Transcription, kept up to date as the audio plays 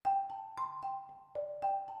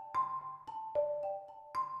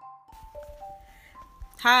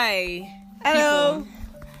Hi. Hello. People.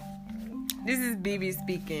 This is BB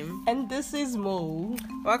speaking. And this is Mo.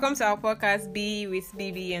 Welcome to our podcast, B with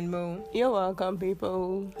BB and Mo. You're welcome,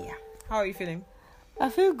 people. Yeah. How are you feeling? I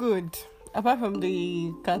feel good. Apart from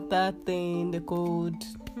the kata thing, the cold.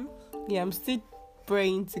 Yeah, I'm still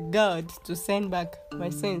praying to God to send back my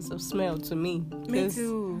sense of smell to me. Me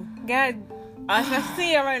too. God, as I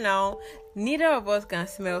see it right now, neither of us can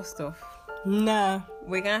smell stuff. Nah.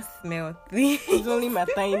 We can smell things. It's only my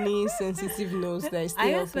tiny sensitive nose that is still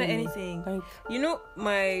I don't smell helping me. anything. Like, You know,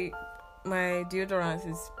 my deodorant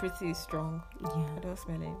is pretty strong. yeah. I don't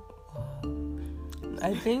smell it.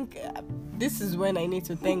 I think this is when I need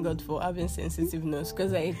to thank God for having sensitive nose,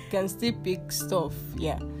 because I can still pick stuff.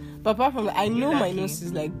 Yeah. But apart from that, I know my lucky. nose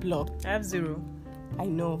is like blocked. I have zero. I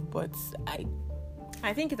know, but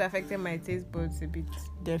I think it affected my taste buds a bit.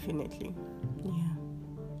 definitely. Yeah.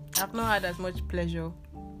 I've not had as much pleasure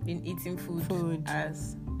in eating food.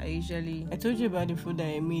 As I usually. I told you about the food that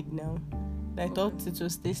I made now. I thought it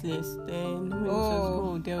was tasteless. Then when it was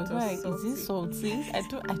cold, there was it was like, salty. is it salty? I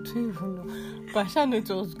don't even know. But I know it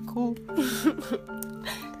was cool.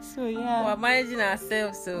 So yeah. We're managing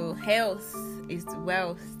ourselves, so health is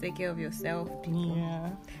wealth. Take care of yourself, people. Yeah.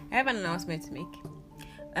 I have an announcement to make.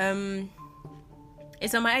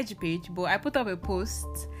 It's on my IG page, but I put up a post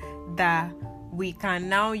that we can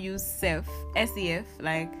now use SEF, S-E-F,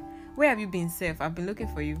 like, where have you been, SEF? I've been looking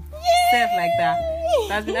for you. SEF like that.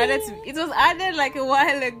 That's been added to. It was added like a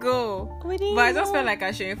while ago. But I just felt like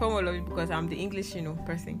I should inform all of you because I'm the English,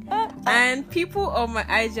 person. And people on my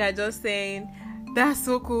IG are just saying, that's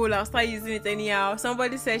so cool, I'll start using it anyhow.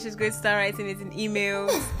 Somebody said she's going to start writing it in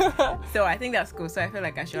emails. So I think that's cool. So I feel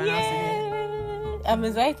like I should announce it. I'm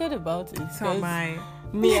excited about it. So am I.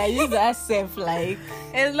 Me, I use that self like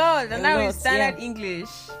A lot. And now it's lot, standard yeah. English.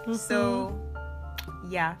 So,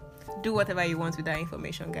 yeah. Do whatever you want with that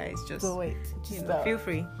information, guys. Just, so wait. feel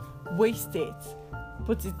free. Waste it.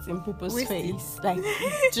 Put it in people's Waste face. Like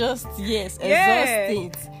just Yeah. exhaust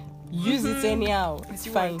it. Use it anyhow. It's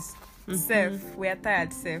You fine. want. Self. We are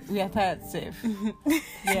tired, self. We are tired safe.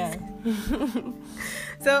 Yeah.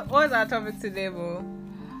 So, what's our topic today, Bo?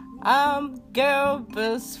 Girl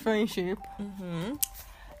best friendship. Mm-hmm.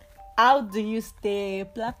 How do you stay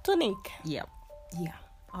platonic? Yeah.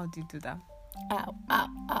 How do you do that? Ow.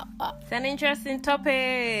 It's an interesting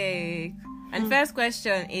topic. And first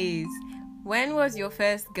question is, when was your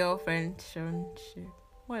first girlfriend relationship?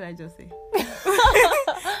 What did I just say?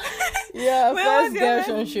 Yeah, When first was your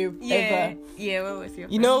relationship Yeah. ever. Yeah, what was your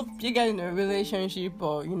You know, you get in a relationship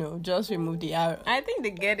or, just remove the R. I think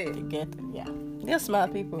they get it. You get it, yeah. They're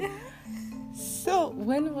smart people. So,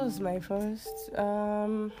 when was my first?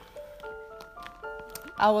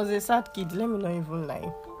 I was a sad kid. Let me not even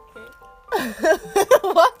lie.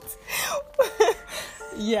 What?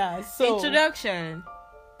 Yeah, so... Introduction.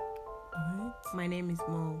 What? My name is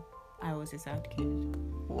Mo. I was a sad kid.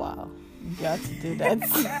 Wow, you have to do that.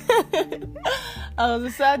 I was a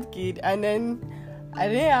sad kid, and then I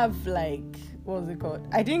didn't have what's it called?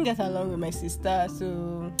 I didn't get along with my sister,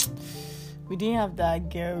 so we didn't have that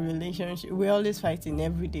girl relationship. We're always fighting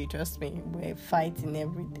every day. Trust me, we're fighting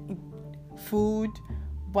every day. Food.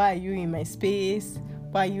 Why are you in my space?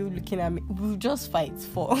 Why are you looking at me? We just fight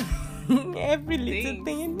for every little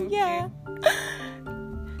thing. Okay. Yeah.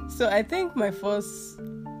 So I think my first.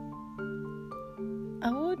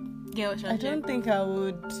 I don't think I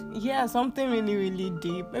would. Yeah, something really, really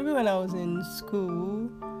deep. Maybe when I was in school,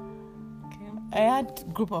 I had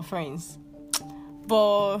a group of friends,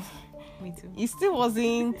 but Me too. it still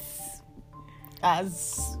wasn't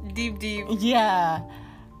as Deep. yeah.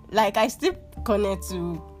 Like I still connect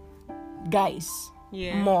to guys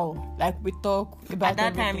Yeah. more. Like we talk about At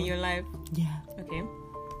that time everything. in your life. Yeah. Okay.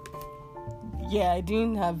 Yeah, I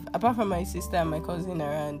didn't have, apart from my sister and my cousin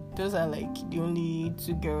around, those are like the only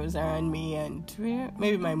two girls around me, and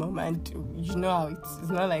maybe my mom, and you know how it's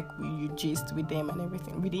not like you gist with them and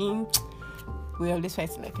everything. We always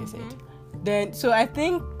fight, like I said. Then, so I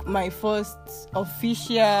think my first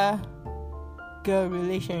official girl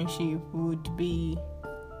relationship would be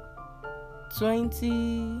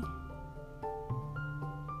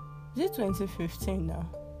 2015 now?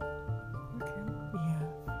 Yeah,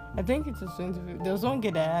 I think it was 2015. There was one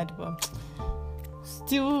girl that I had, but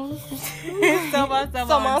still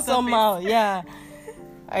somehow, yeah.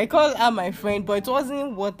 I called her my friend, but it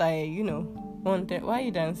wasn't what I, wanted. Why are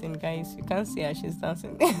you dancing, guys? You can't see her, she's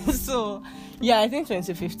dancing. So, yeah, I think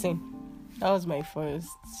 2015. That was my first,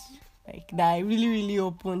 that I really, really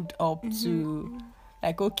opened up to,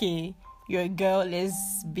 okay, you're a girl,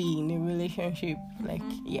 let's be in a relationship.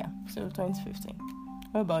 Yeah, so 2015.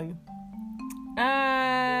 What about you?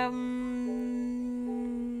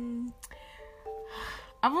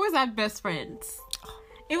 I've always had best friends.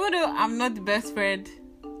 Even though I'm not the best friend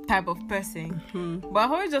type of person, but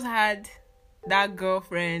I've always just had that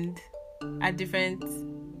girlfriend at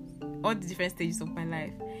all the different stages of my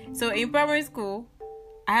life. So in primary school,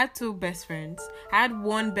 I had 2 best friends. I had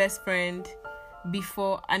one best friend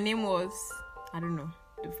before. Her name was, I don't know,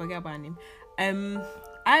 forget about her name.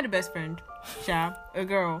 I had a best friend, a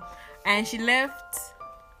girl, and she left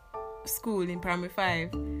school in primary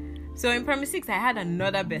 5. So in primary 6, I had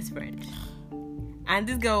another best friend, and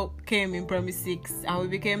this girl came in primary 6, and we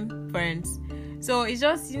became friends. So it's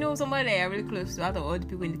just, somebody that you're really close to out of all the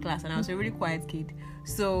people in the class, and I was a really quiet kid.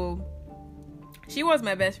 So she was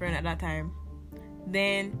my best friend at that time.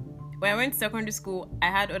 Then when I went to secondary school, I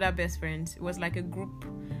had other best friends. It was like a group,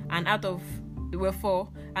 and there were 4,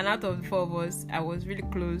 and out of the 4 of us, I was really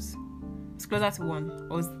close. It's closer to one.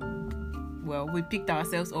 We picked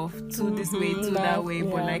ourselves off 2 this way, 2 that way,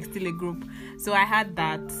 but like still a group. So I had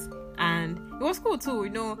that, and it was cool too.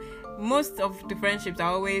 Most of the friendships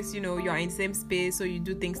are always, you're in the same space, so you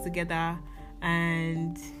do things together,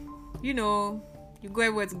 and you go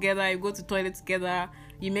everywhere together, you go to toilet together,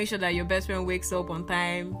 you make sure that your best friend wakes up on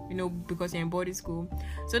time, because you're in boarding school.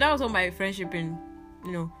 So that was what my friendship in,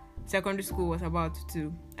 secondary school was about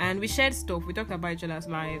too. And we shared stuff, we talked about each other's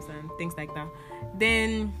lives and things like that.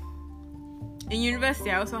 Then in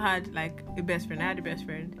university, I also had like a best friend. I had a best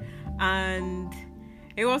friend, and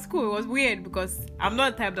it was cool. It was weird because I'm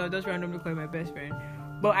not the type that would just randomly call my best friend.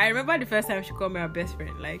 But I remember the first time she called me her best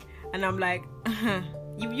friend, and I'm like,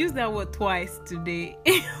 you've used that word twice today.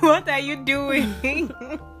 What are you doing?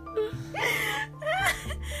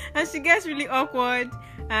 And she gets really awkward,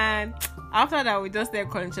 and after that we just started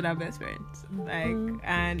calling each other best friends.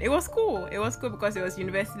 And it was cool. It was cool because it was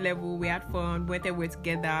university level. We had fun, went everywhere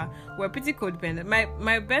together. We're pretty codependent.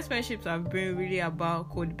 My best friendships have been really about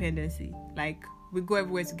codependency. We go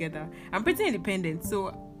everywhere together. I'm pretty independent,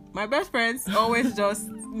 so my best friends always just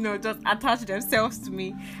attach themselves to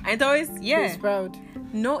me. And it's always, It's proud.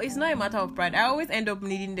 No, it's not a matter of pride. I always end up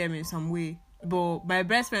needing them in some way. But my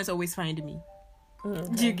best friends always find me.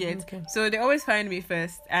 Okay. Do you get? Okay. So they always find me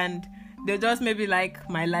first, and they'll just maybe like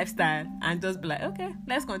my lifestyle and just be like, okay,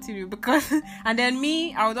 let's continue, because and then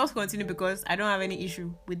me, I'll just continue because I don't have any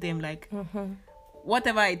issue with them.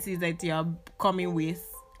 Whatever it is that you're coming with,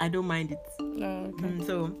 I don't mind it. Okay.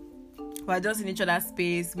 So we're just in each other's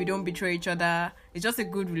space. We don't betray each other. It's just a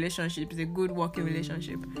good relationship. It's a good working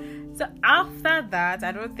relationship. So after that,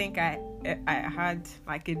 I don't think I had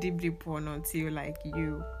like a deep one until like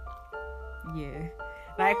you. Yeah.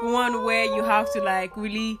 Like one where you have to like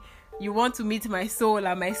really, you want to meet my soul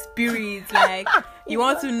and my spirit. Like you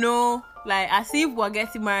want to know, like as if we're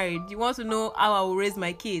getting married. You want to know how I will raise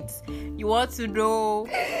my kids. You want to know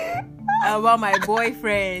about my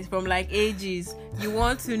boyfriends from like ages. You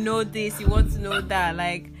want to know this, you want to know that.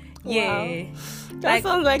 Like, yeah. Wow. That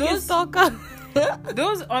sounds like a stalker.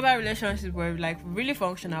 Those other relationships were like really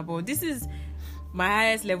functional, but this is my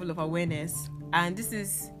highest level of awareness. And this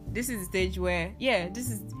is the stage where, this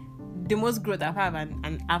is the most growth I've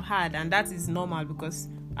had and that is normal because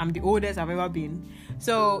I'm the oldest I've ever been.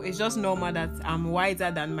 So it's just normal that I'm wiser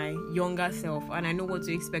than my younger self, and I know what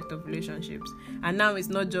to expect of relationships. And now it's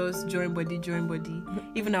not just join body.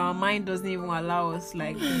 Even our mind doesn't even allow us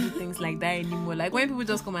like to do things like that anymore. Like when people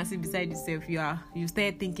just come and sit beside yourself, you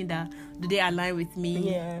start thinking that, do they align with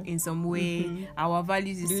me in some way? Our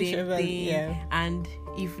values the same thing, and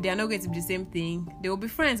if they are not going to be the same thing, they will be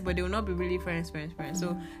friends, but they will not be really friends.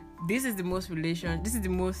 So this is the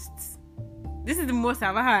most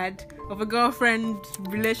I've had of a girlfriend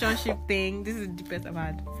relationship thing. This is the deepest I've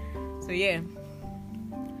had. So yeah.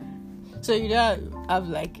 So you don't have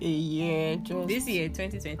like a year just... This year,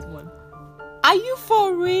 2021. Are you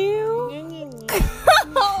for real?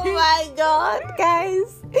 Oh my god,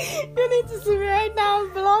 guys. You need to see me right now.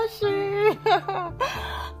 I'm blushing.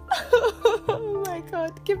 Oh my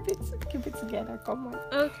god. Keep it together. Come on.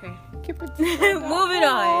 Okay. Keep it together. Moving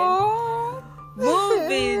on.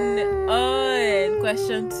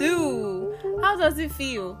 Question 2. How does it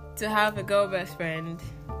feel to have a girl best friend?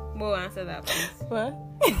 Mo, answer that, please. What?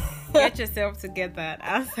 Get yourself together and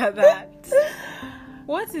answer that.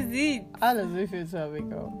 What is it? How does it feel to have a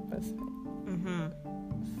girl best friend?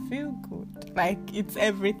 Feel good. Like, it's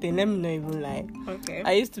everything. Let me not even lie. Okay.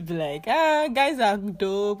 I used to be like, guys are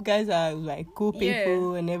dope. Guys are like cool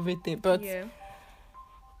people and everything. But,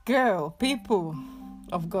 girl, people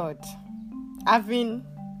of God, having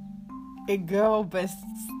a girl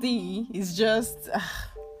bestie is just,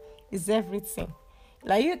 it's everything.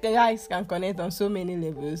 Like, you guys can connect on so many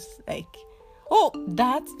levels. Like, oh,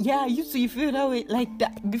 that, yeah, you feel that way, like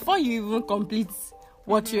that. Before you even complete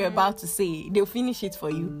what you're about to say, they'll finish it for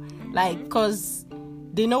you. Like, because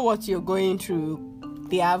they know what you're going through.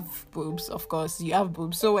 They have boobs, of course. You have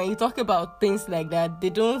boobs. So when you talk about things like that, they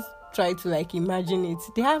don't try to, like, imagine it.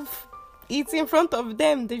 They have it in front of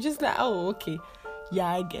them. They're just like, oh, okay. Yeah,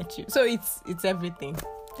 I get you. So it's everything.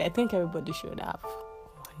 I think everybody should have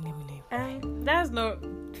one name. That's not,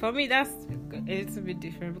 for me, that's a little bit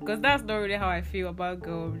different, because that's not really how I feel about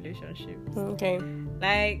girl relationships. Okay.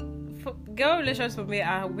 Like, for girl relationships for me,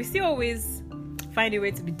 we still always find a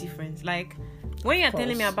way to be different. Like, when you're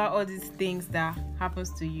telling me about all these things that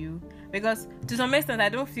happens to you, because to some extent I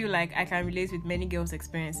don't feel like I can relate with many girls'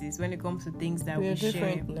 experiences when it comes to things that we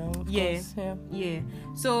share. No, of course, yeah.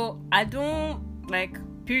 So I don't like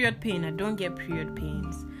period pain. I don't get period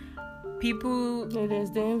pains. People,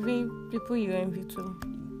 there's the envy. People you envy too.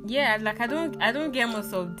 Yeah, like I don't get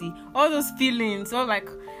most of all those feelings. Or like,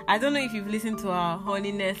 I don't know if you've listened to our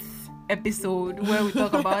holiness episode where we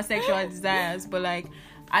talk about sexual desires, but like,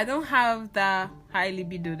 I don't have that high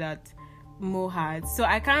libido that Mo had, so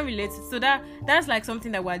I can't relate. So that's like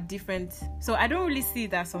something that we're different. So I don't really see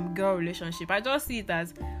it as some girl relationship. I just see it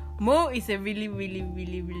as Mo is a really, really,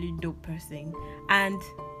 really, really dope person, and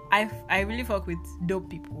I really fuck with dope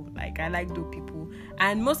people. Like, I like dope people,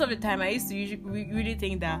 and most of the time I used to really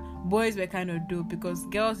think that boys were kind of dope because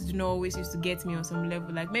girls do not always used to get me on some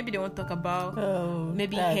level. Like, maybe they want to talk about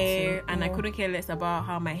maybe hair, and I couldn't care less about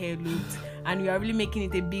how my hair looked, and you are really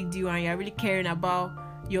making it a big deal, and you are really caring about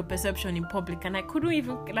your perception in public, and I couldn't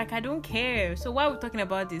even, like, I don't care. So why are we talking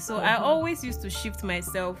about this? So I always used to shift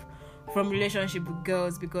myself from relationship with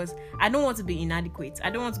girls because I don't want to be inadequate. I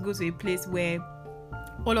don't want to go to a place where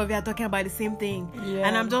all of you are talking about the same thing,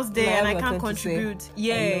 and I'm just there and I can't contribute.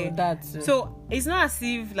 So it's not as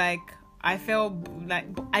if like I felt like,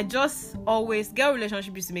 I just always, girl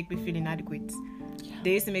relationship used to make me feel inadequate.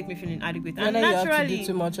 They used to make me feel inadequate, and naturally you have to do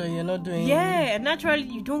too much or you're not doing. Yeah, naturally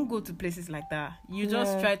you don't go to places like that. You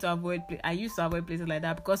just try to avoid. I used to avoid places like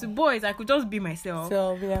that because with boys I could just be myself.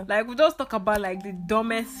 Like, we just talk about like the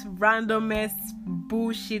dumbest, randomest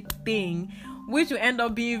bullshit thing, which will end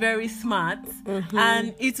up being very smart,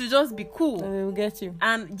 and it will just be cool. And they will get you.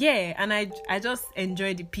 And and I just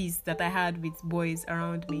enjoy the peace that I had with boys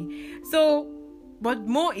around me. So, but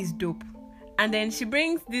Mo is dope. And then she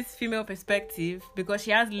brings this female perspective because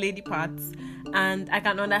she has lady parts, and I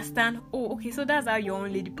can understand, oh, okay, so that's how your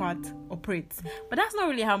own lady part operates. But that's not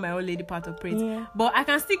really how my own lady part operates. But I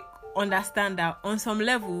can still understand that on some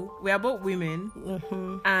level we are both women,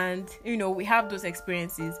 and you know, we have those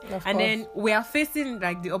experiences, and then we are facing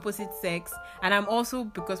like the opposite sex, and I'm also,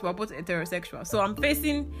 because we're both heterosexual, so I'm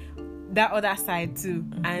facing that other side too,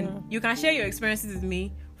 and you can share your experiences with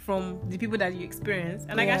me from the people that you experience,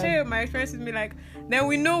 and I can share my experience with me. Like, then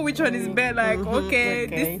we know which one is better. Like, okay,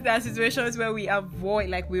 these are situations where we avoid,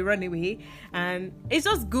 like, we run away, and it's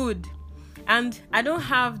just good. And I don't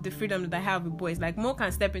have the freedom that I have with boys. Like, Mo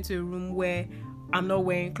can step into a room where I'm not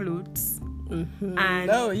wearing clothes. And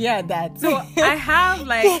that. So I have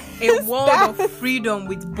like a world of freedom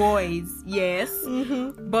with boys, yes,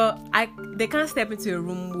 but they can't step into a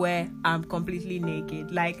room where I'm completely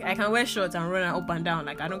naked. Like, I can wear shorts and run up and down,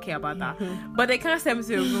 like, I don't care about that. But they can't step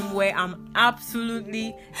into a room where I'm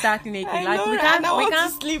absolutely stark naked. Like, we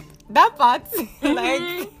can't sleep. That part,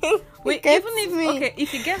 like,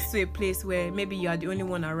 if it gets to a place where maybe you are the only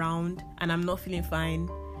one around and I'm not feeling fine,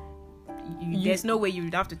 there's no way you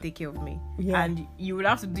would have to take care of me, and you would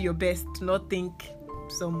have to do your best to not think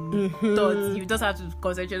some thoughts. You just have to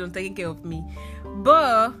concentrate on taking care of me.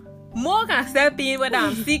 But Mo can step in whether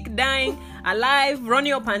I'm sick, dying, alive,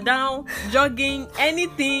 running up and down, jogging,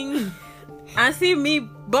 anything, and see me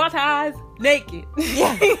butt ass naked.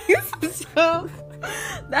 So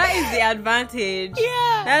that is the advantage.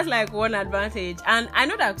 That's like one advantage. And I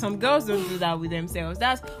know that some girls don't do that with themselves.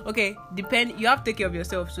 That's okay. You have to take care of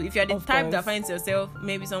yourself. So if you're the type that finds yourself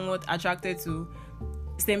maybe somewhat attracted to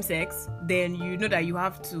same sex, then you know that you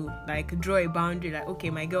have to like draw a boundary. Like,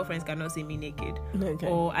 okay, my girlfriends cannot see me naked,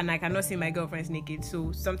 and I cannot see my girlfriends naked.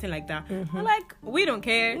 So something like that. Like, we don't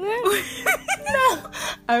care. No,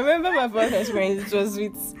 I remember my first experience. It was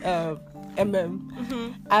with and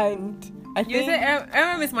I think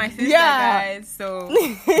MM is my sister, guys. So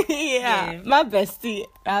my bestie.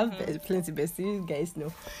 I have plenty besties, you guys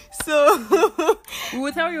know. So we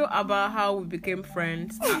will tell you about how we became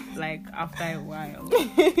friends, like, after a while.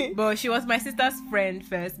 But she was my sister's friend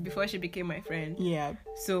first before she became my friend.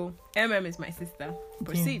 So MM is my sister.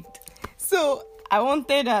 Proceed. So I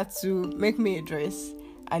wanted her to make me a dress,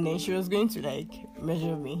 and then she was going to like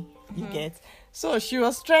measure me. You get? So she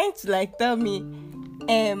was trying to like tell me,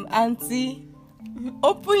 auntie,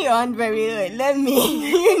 open your hand very well. Let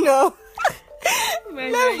me,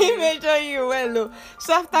 let me measure you well. Oh.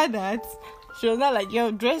 So after that, she was not like,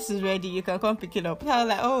 your dress is ready. You can come pick it up. So I was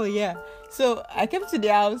like, oh yeah. So I came to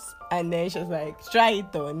the house and then she was like, try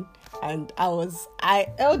it on. And I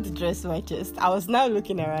held the dress to my chest. I was now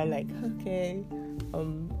looking around like, okay,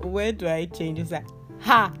 where do I change? It's like,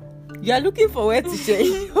 ha, you're looking for where to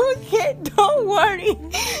change. Okay, don't worry.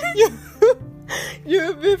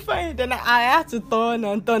 You'll be fine. Then I had to turn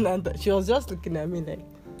and turn. She was just looking at me like,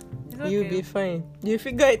 okay. You'll be fine. You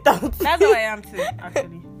figure it out. That's how I am too,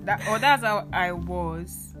 actually. That's how I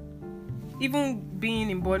was. Even being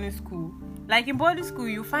in boarding school. Like in boarding school,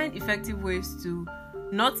 you find effective ways to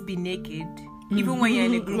not be naked, even when you're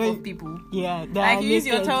in a group of people. Yeah. Like you use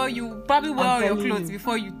your towel, you probably wear all your clothes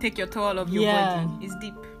before you take your towel off your body. It's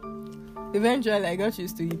deep. Eventually, I got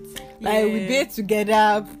used to it. Like we bathe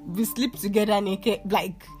together, we sleep together naked.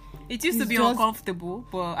 Like it used to be uncomfortable,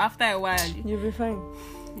 but after a while, you'll be fine.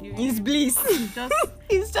 It's bliss.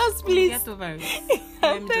 It's just bliss. You get over it.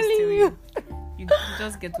 I'm telling you. You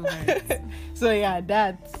just get over it. So yeah,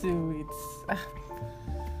 that too. It's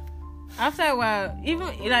after a while, even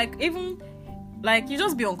you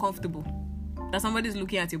just be uncomfortable that somebody's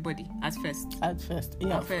looking at your body at first. Yeah. At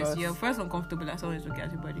first, you're first uncomfortable that someone's looking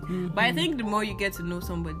at your body. But I think the more you get to know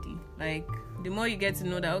somebody, like the more you get to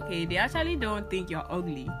know that okay, they actually don't think you're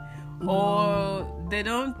ugly, or they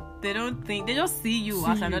don't think, they just see you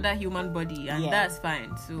as another human body, and that's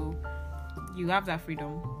fine. So you have that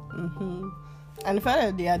freedom. And the fact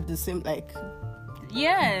that they are the same, like,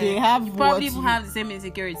 they have probably even have the same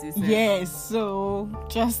insecurities. So. Yes, so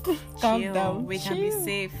just calm down. We can be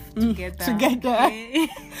safe together. Okay?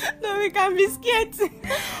 No, we can be scared.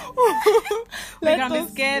 We can be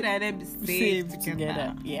scared and then be safe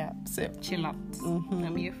together. Yeah, so chill out.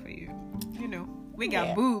 I'm here for you. We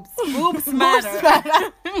got boobs. Boobs matter.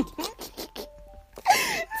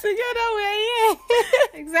 Together we're here.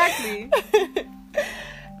 Exactly.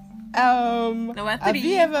 Have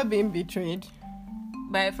you ever been betrayed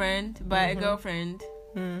by a friend, by a girlfriend?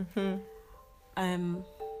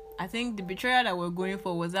 I think the betrayal that we're going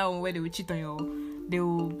for was that one where they will cheat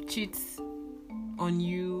on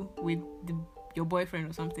you with your boyfriend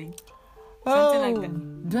or something. Something like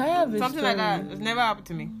that. Do I have something like that? It's never happened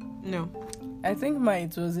to me. No. I think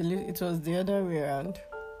it was the other way around.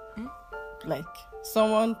 Like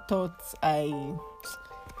someone thought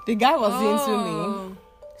the guy was into me.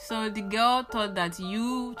 So the girl thought that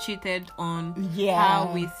you cheated on her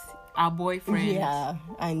with her boyfriend. Yeah,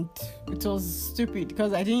 and it was stupid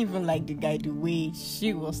because I didn't even like the guy the way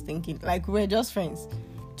she was thinking. Like, we're just friends.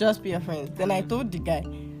 Just be your friends. Then I told the guy,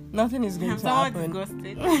 nothing is going to happen.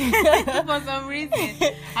 Disgusted. For some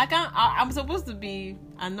reason. I'm supposed to be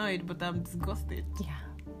annoyed, but I'm disgusted.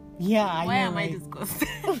 Yeah, Why am I disgusted?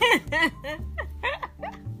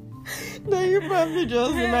 No, you probably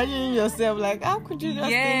just imagining yourself like, how could you just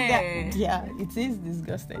think that? Yeah, it is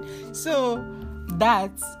disgusting. So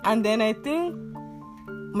that, and then I think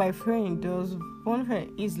my friend, there was one friend,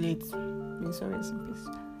 is late.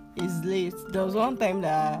 Is late. There was one time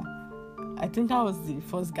that I think that was the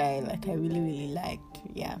first guy like I really, really liked.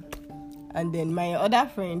 Yeah. And then my other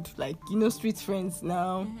friend, like, street friends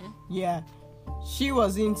now. Yeah. She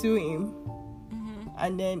was into him.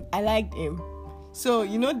 And then I liked him. So,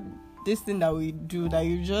 this thing that we do, that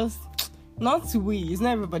you just, it's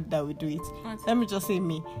not everybody that will do it. Let me just say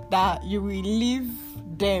me, that you will leave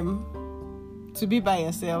them to be by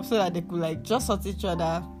yourself so that they could like just sort each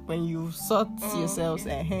other when you sort yourselves.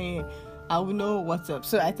 Okay. Hey, I will know what's up.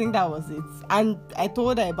 So I think that was it. And I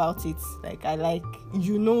told her about it. Like, I like,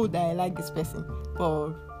 that I like this person,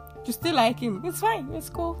 but you still like him. It's fine. It's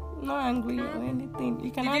cool. Not angry or anything. You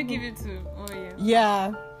can. Did you give it to? Oh yeah.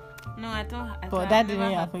 Yeah. No, I don't. But that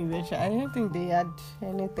didn't happen eventually. I don't think they had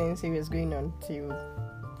anything serious going on till,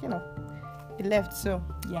 he left. So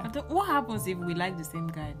yeah. What happens if we like the same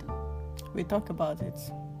guy though? We talk about it.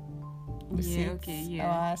 We sit our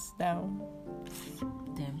ass down.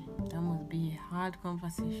 Damn, that must be a hard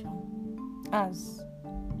conversation. Us.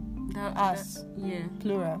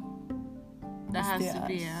 Plural. That has to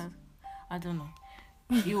be I don't know.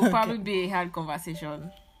 It will probably be a hard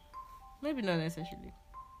conversation. Maybe not necessarily.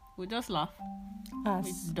 We'll just laugh.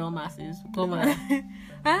 With dumb asses. Come on.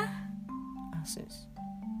 Huh? Asses.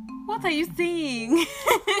 What are you saying?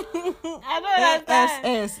 I don't understand.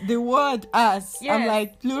 S. The word ass. Yes. I'm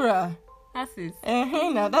like plural. Asses.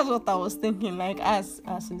 Now that's what I was thinking. Like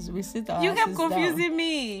asses. We sit our asses down. You kept confusing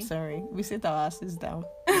me. Sorry. We sit our asses down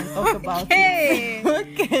and talk about it.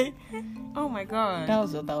 Okay. Oh my my god. That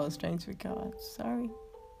was what I was trying to figure out. Sorry.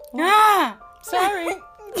 Ah! Sorry.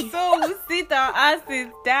 So we sit our asses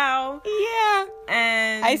down. Yeah.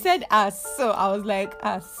 And I said us, so I was like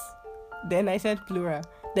us. Then I said plural.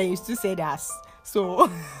 Then you still said us. So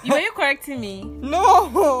were you correcting me?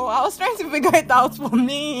 no, I was trying to figure it out for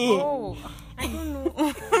me. Oh, I don't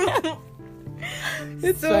know.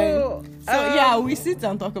 It's fine. So yeah, we sit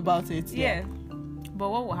and talk about it. Yeah. But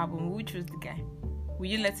what will happen? Will we choose the guy? Will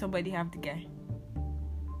you let somebody have the guy?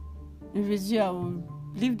 If it's you, I will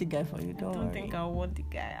leave the guy for you. I Don't don't worry. think I want the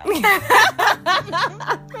guy.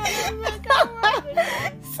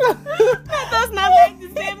 So, Let us not like the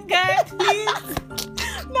same guy, please.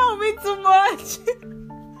 That would be too much.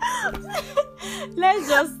 Let's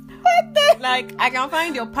just like I can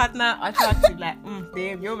find your partner attractive. Like,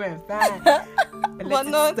 damn, you're very fine. But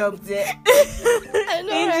not stop there. I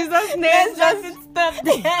know, In right? Jesus' name, Let's let just it stop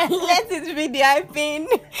there. let it be the hyping.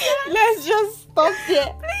 Let's just stop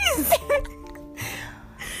there. Please.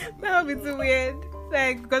 That would be too weird.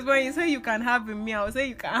 Like, because when you say you can have him, me, I will say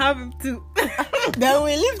you can have him too. Then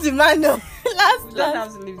we leave the man though. We don't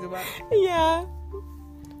have to leave the man. Yeah.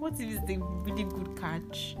 What if it's the really good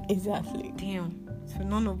catch? Exactly. Damn. So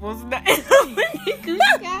none of us that is a really good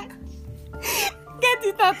catch. Get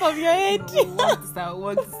it out of your head. No, we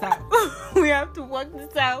want this out. We have to work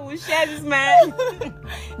this out. We share this man.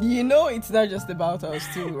 You know it's not just about us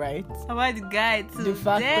too, right? How about the guy too? The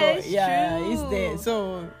factor, That's yeah, true. is there.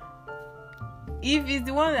 So if it's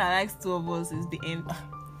the one that likes two of us, it's the end.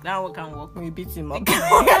 That one can work. we beat him up.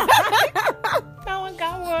 That one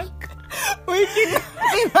can work. We kidnap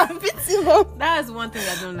him and beat him up. That's one thing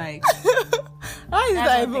I don't like. How is That's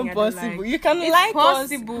that one thing even I don't possible? like. You can It's like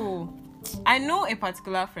possible. I know a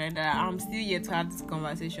particular friend that I'm still yet to have this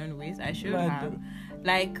conversation with. I should Right. have.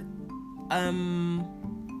 Like,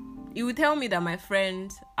 he would tell me that my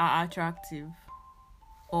friends are attractive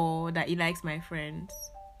or that he likes my friends.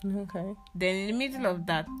 us. Okay. Then in the middle of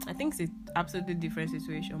that, I think it's an absolutely different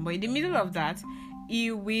situation. But in the middle of that,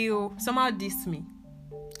 he will somehow diss me.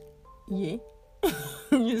 Yeah.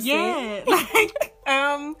 You see? Yeah,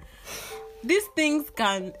 like these things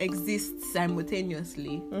can exist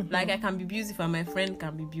simultaneously. Mm-hmm. Like I can be beautiful and my friend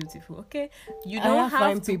can be beautiful. Okay, you I don't have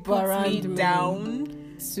fine have to people put around me me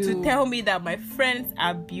down to tell me that my friends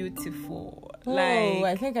are beautiful. Oh, Like,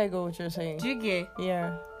 I think I got what you're saying. do you get?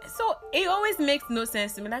 Yeah. So it always makes no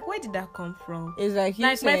sense to me. Like, where did that come from? It's like you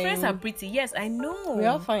Like saying, my friends are pretty. Yes, I know. we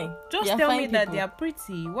are fine. Just We are tell fine me that people. they are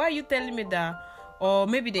pretty. Why are you telling me that? Or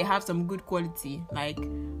maybe they have some good quality. Like,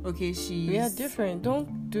 okay, she's... We are different.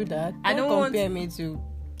 Don't do that. I don't compare me to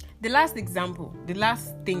The last example, the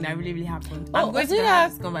last thing that really happened. Oh, I'm going was to it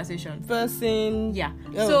have that this conversation. person. Yeah.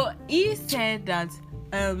 Oh. So he said that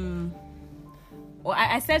well,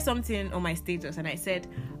 I said something on my status and I said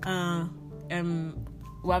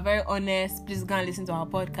we're very honest, please go and listen to our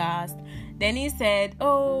podcast. Then he said,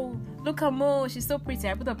 oh, look at Mo, she's so pretty.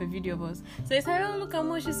 I put up a video of us. So he said, oh, look at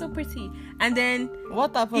Mo, she's so pretty. And then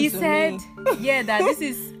What happened he to said, me? yeah, that this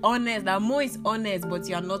is honest, that Mo is honest, but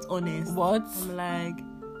you're not honest. What? I'm like,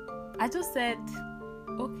 I just said,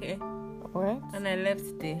 okay. What? And I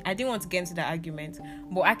left there. I didn't want to get into that argument.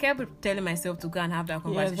 But I kept telling myself to go and have that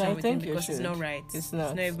conversation I with him think you because it's should. not right. It's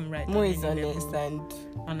not. even right. Mo on is any level.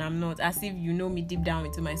 honest And I'm not. As if you know me deep down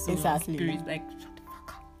into my soul Exactly. and spirit. Like,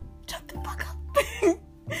 shut the fuck up.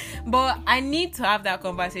 But I need to have that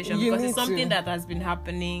conversation You because need it's something to. that has been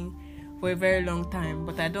happening for a very long time.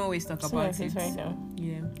 But I don't always talk and about it. right now.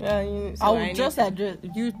 Yeah. Yeah, So I I will need just to- address.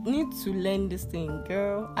 You need to learn this thing,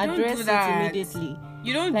 girl. Don't Address do it that. immediately.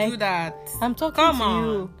 You don't Like, do that. I'm talking Come to on.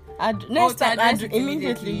 you. Next to time, address it immediately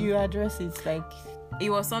immediately. you address it. Like, It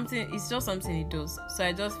was something, it's just something he does. So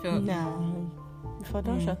I just felt, nah. If I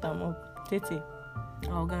don't shut them up, Tete.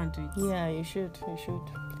 I'll go and do it. Yeah, you should. You should.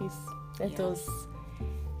 Please let Yeah. us.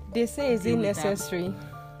 They say, is it Deal with that. necessary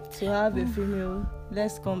to have a female?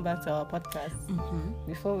 Let's come back to our podcast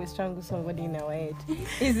before we strangle somebody in our head.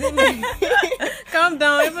 Is it? Calm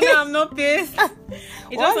down, even though I'm not pissed.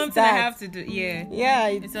 It's What's just something I that? have to do. Yeah. Yeah,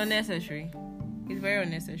 It's unnecessary. It's very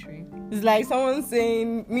unnecessary. it's like someone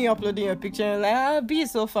saying me uploading your picture and like, B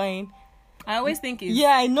is so fine. I always think it's...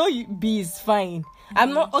 Yeah, I know B is fine.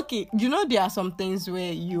 I'm not okay. You know there are some things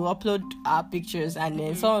where you upload our pictures and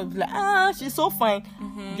then someone will be like, she's so fine.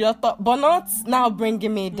 You're but not now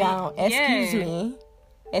bringing me down. Yeah.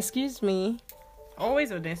 Excuse me.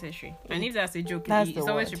 Always unnecessary. And if that's a joke, That's it's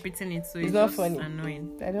the always word. repeating it. So It's it's not just funny.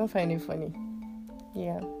 annoying. I don't find it funny.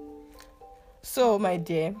 Yeah. So, my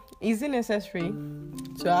dear, is it necessary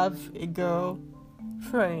to have a girl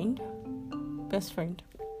friend, best friend?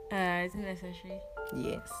 Is it necessary?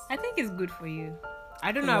 Yes. I think it's good for you.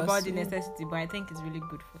 I don't know about the Yes. necessity, but I think it's really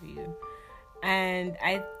good for you. And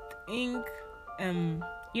I think,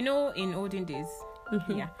 you know, in olden days,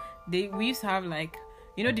 yeah, we used to have like,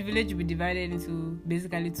 you know, the village would be divided into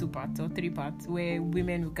basically 2 parts or 3 parts, where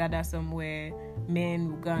women will gather somewhere, men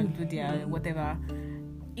will go and do their whatever.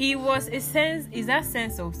 It was a sense, is that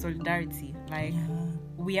sense of solidarity. Like,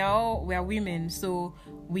 we are women, so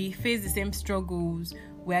we face the same struggles,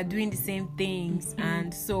 we are doing the same things,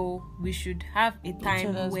 and so we should have a time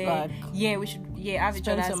other's where back. we should have each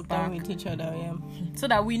Spend other's some back, time with each other, yeah. so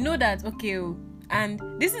that we know that, okay, and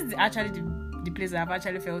this is actually the place that I've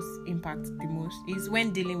actually felt impact the most, is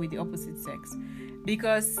when dealing with the opposite sex,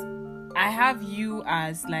 because I have you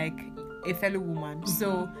as like a fellow woman,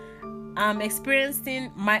 so I'm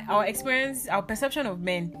experiencing our perception of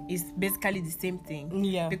men is basically the same thing,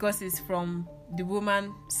 Yeah. because it's from the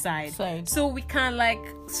woman side. Side. So we can like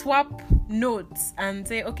swap notes and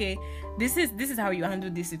say, okay, this is how you handle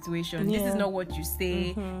this situation. This Yeah. is not what you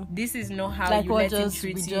say. This is not how Like you what let him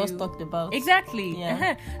treat we you. just talked about. Exactly.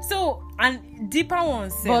 Yeah. So, and deeper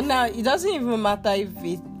ones. But now it doesn't even matter if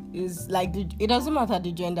it is like it doesn't matter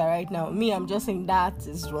the gender right now. Me, I'm just saying that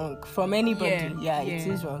is wrong from anybody. Yeah, it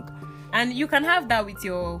is wrong. And you can have that with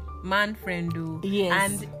your man friend, though. Yes.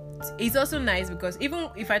 And it's also nice because even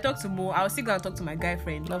if I talk to Mo, I'll still go and talk to my guy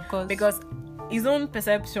friend. Of course. Because his own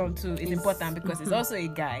perception too is important, because he's also a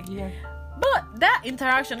guy. Yeah. But that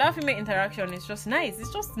interaction, that female interaction, is just nice.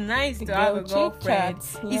 It's just nice to have a girl girlfriend.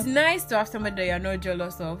 chit-chat, yeah. It's nice to have somebody that you're not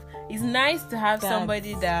jealous of. It's nice to have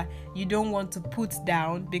somebody that you don't want to put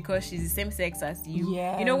down because she's the same sex as you.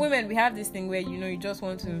 Yeah. You know, women, we have this thing where, you know, you just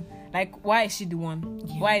want to, like, why is she the one?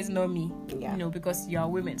 Yeah. Why is not me? Yeah. You know, because you are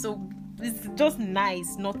women. So it's just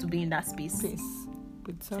nice not to be in that space. Peace.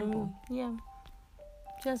 With some, Simple. yeah.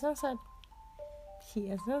 She has answered. He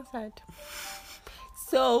has answered.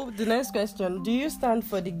 So the next question: do you stand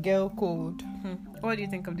for the girl code? What do you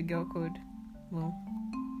think of the girl code? Well,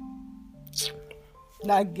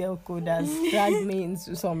 That girl code has dragged me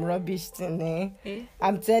into some rubbish thing. eh?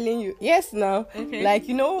 I'm telling you. Yes, now. Okay. Like,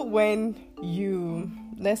 you know, when you,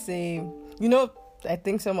 let's say, you know, I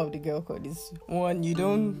think some of the girl code is one, you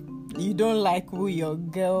don't like who your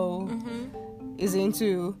girl is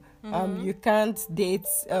into. You can't date.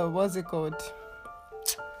 What's it called?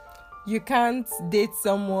 You can't date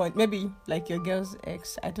someone, maybe like your girl's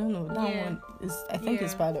ex. I don't know. That Yeah. one is, I think,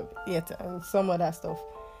 it's Yeah. part of it, and some other stuff.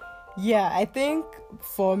 Yeah, I think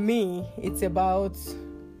for me, it's about.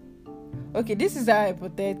 Okay, this is how I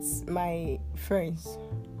protect my friends.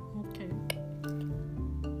 Okay.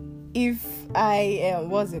 If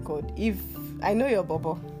what's it called? If I know your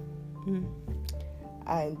bobo,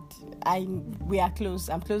 and we are close,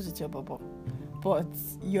 I'm close with your bobo, but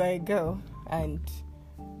you're a girl and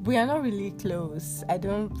we are not really close. I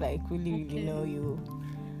don't like really Okay. know you.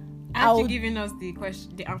 Aren't you would- giving us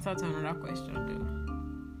the answer to another question, though?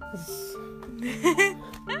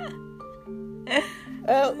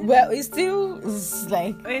 Well, it's still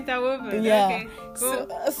like Interwoven. yeah. Okay. Cool.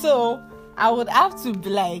 So I would have to be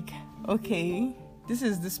like, okay, this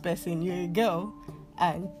is this person. You're a girl,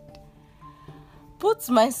 and put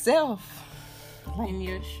myself In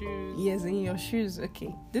your shoes. yes in your shoes.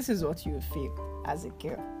 Okay, this is what you would feel as a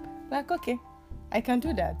girl. Like, okay, I can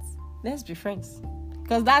do that. Let's be friends,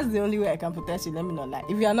 because that's the only way I can protect you. Let me not lie.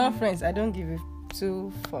 If you are not friends, I don't give a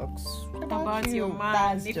 2 fucks About you. your man.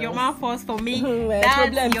 That's If just- your man falls for me, Well, that's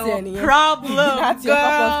problem your then, yeah. problem. That's your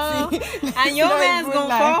cup girl. of tea. And your Not man's even gonna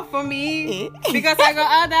like- fall for me Eh? because I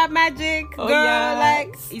got all that magic, girl. Oh, yeah.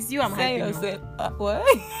 Like, it's you I'm Say hyping. yourself. What?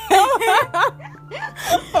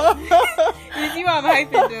 It's you I'm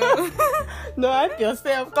hyping, though. No, help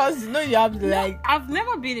yourself, because you know you have to I've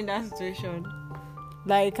never been in that situation.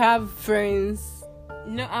 have friends,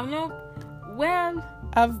 No, I'm not. Well,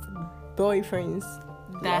 have boyfriends,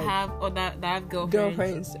 that like, have girlfriends.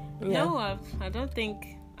 girlfriends. Yeah. No, I don't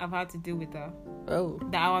think I've had to deal with that. Oh,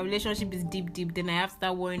 That our relationship is deep. Then I have to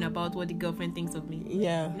start worrying about what the girlfriend thinks of me.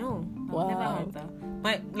 yeah. No, I've Wow. never had that.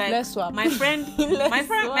 Let's swap. My friend, Let's my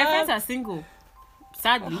swap. friends are single.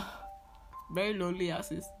 Sadly, very lonely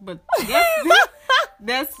asses. But yes,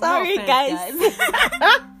 they're Sorry, no offense, guys.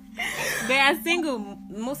 They are single.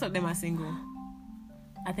 Most of them are single.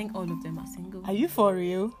 I think all of them are single. Are you for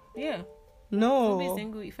real? Yeah. No. Be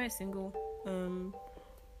single. If I single,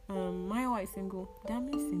 Maiwa is single.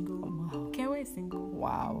 Dami is single. Wow. Kewa is single.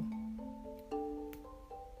 Wow.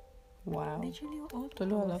 Wow. Literally all.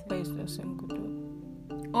 Tolu Alapa is not single though.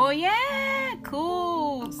 Oh yeah,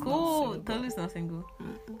 cool. It's not Cool. single. Tolu's not single.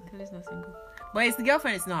 Tolu's not single. But his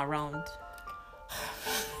girlfriend is not around.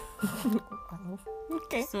 Wow.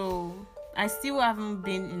 Okay. So I still haven't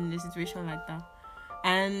been in a situation like that.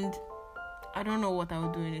 And I don't know what I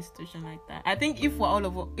would do in a situation like that. I think if all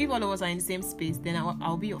of us are in the same space, then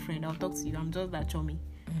I'll be your friend. I'll talk to you. I'm just that chummy.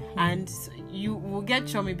 And you will get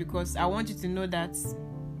chummy because I want you to know that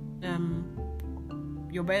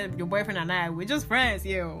your boyfriend and I, we're just friends.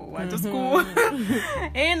 We're just cool.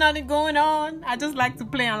 Ain't nothing going on. I just like to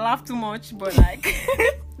play and laugh too much, but like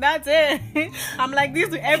that's it. I'm like this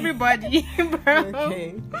to everybody, bro.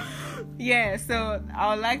 Okay. Yeah, so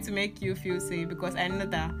I would like to make you feel safe because I know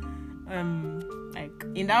that like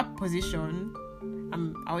in that position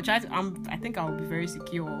I will try to I think I will be very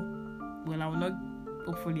secure. Well,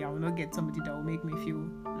 hopefully I will not get somebody that will make me feel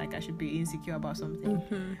like I should be insecure about something.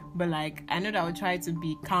 But like I know that I will try to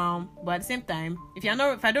be calm, but at the same time, if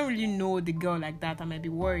I don't really know the girl like that, I might be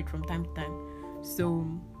worried from time to time. So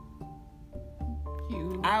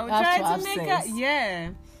I will try to make her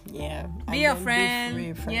be a friend.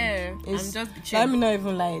 And just be chill. Let me not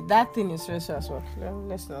even lie, that thing is stressful as well.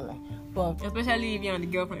 Let's not lie. But especially if you and the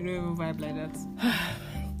girlfriend don't even vibe like that.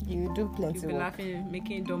 You do plenty. You'll be laughing,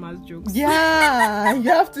 making dumbass jokes. Yeah, you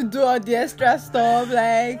have to do all the extra stuff,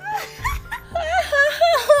 like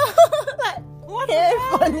what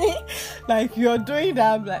funny. Like you're doing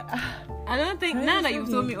that, I'm like I don't think now that you've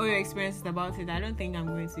told me all your experiences about it, I don't think I'm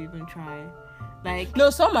going to even try. Like no,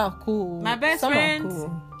 some are cool. My best friends.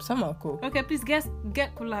 Some are cool. Okay, please get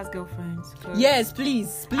cool as girlfriends. Yes,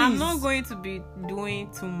 please. I'm not going to be doing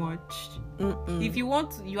too much. If you want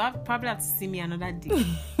to, you have probably have to see me another day,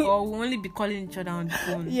 or we'll only be calling each other on the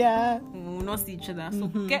phone. Yeah, we'll not see each other. So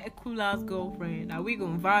get a cool ass girlfriend that we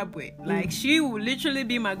gonna vibe with. Like she will literally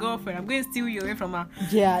be my girlfriend. I'm going to steal you away from her.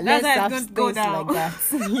 Yeah, that's let's how have it's going to go down. Like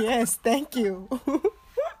that. Yes, thank you.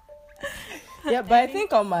 Yeah, but I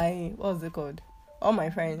think all my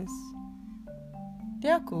friends, they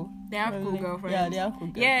are cool. They have cool girlfriends. Yeah, they are cool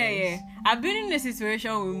girlfriends. Yeah. I've been in a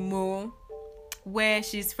situation with Mo where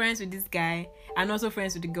she's friends with this guy and also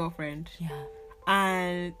friends with the girlfriend. Yeah.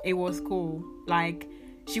 And it was cool. Like,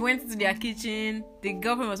 she went into their kitchen. The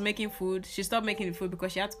girlfriend was making food. She stopped making the food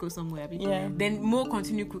because she had to go somewhere. Yeah. Then Mo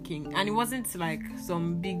continued cooking. And it wasn't like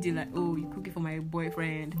some big deal like, oh, you cook it for my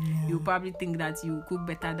boyfriend. Yeah. You probably think that you cook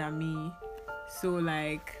better than me. So,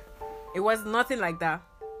 like, it was nothing like that.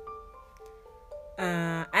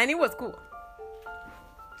 And it was cool.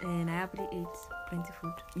 And I happily ate plenty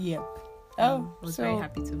food. Yep. I was very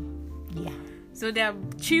happy too. Yeah. So there are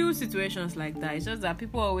chill situations like that. It's just that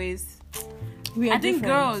people always... I think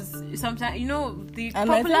girls, sometimes, the and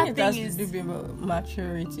popular I think thing is... to do with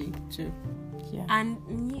maturity too. Yeah.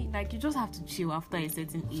 And like you just have to chill after a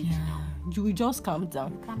certain age now. You will just calm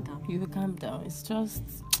down. You will calm down. It's just...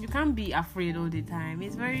 You can't be afraid all the time.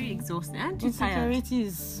 It's very exhausting. Aren't you tired? Insecurity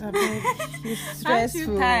is stressful. Aren't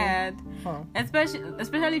you tired? Huh.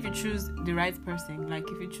 Especially if you choose the right person. Like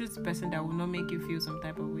if you choose the person that will not make you feel some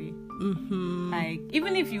type of way. Like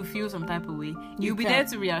even if you feel some type of way, you'll be there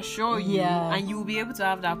to reassure you, and you'll be able to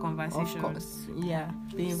have that conversation. Of course. Yeah.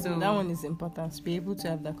 So that one is important. To be able to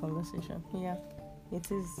have that conversation. Yeah. It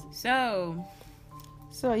is.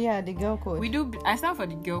 So yeah, the girl code. I stand for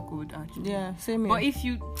the girl code actually. Yeah, same here. But if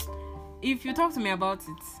you talk to me about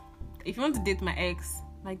it, if you want to date my ex,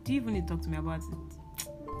 like, do you even need to talk to me about it?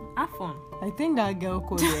 Have fun. I think that girl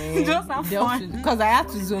code just have fun. Because I have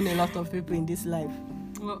to zone a lot of people in this life.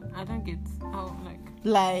 Well, I don't get how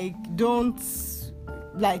don't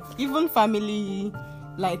even family,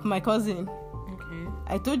 like my cousin. Okay.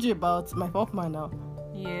 I told you about my pop man now.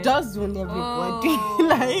 Yeah. Just zone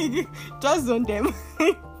everybody. Just zone them.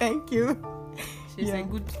 Thank you. She's a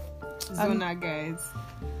good zoner, guys.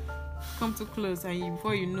 Come too close and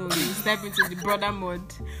before you know, you step into the brother mode.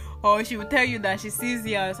 Or she will tell you that she sees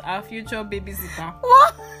you as our future babysitter.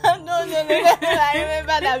 What? No. I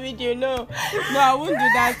remember that video. No, I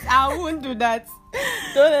won't do that.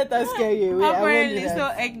 Don't let us scare you away. Apparently,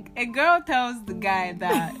 so a girl tells the guy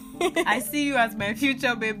that I see you as my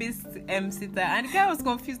future babysitter, and the guy was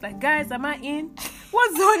confused. Like, guys, am I in?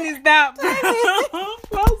 What zone is that?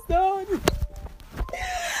 What zone?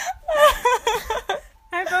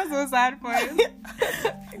 I felt so sad for him.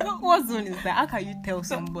 What zone is that? How can you tell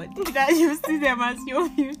somebody that you see them as your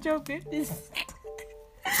future babies?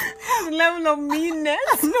 That's the level of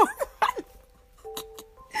meanness. No.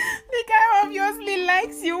 The guy obviously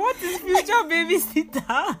likes you. What is future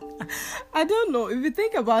babysitter? I don't know. If you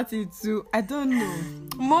think about it too, I don't know.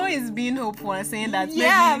 Mo is being hopeful and saying that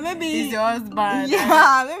maybe he's your husband.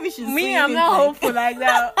 Yeah, maybe she's me. I'm not hopeful like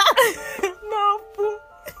that. No.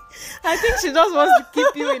 I think she just wants to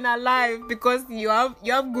keep you in her life because you have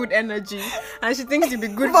good energy, and she thinks you'll be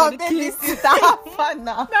good for the kids. Have fun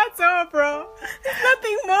now. That's all, bro. There's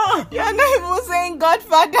nothing more. You're not even saying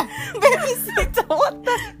Godfather, babysitter. What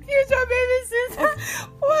the Future babysitter.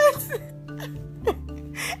 what?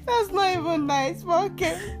 That's not even nice. But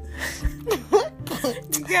okay.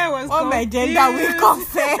 The guy was All my confused. gender will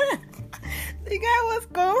consent. The guy was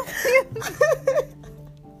confused.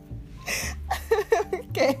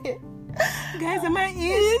 Okay. Guys, am I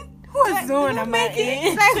in? What zone am I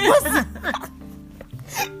in?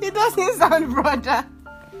 It doesn't sound brother.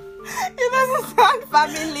 It doesn't sound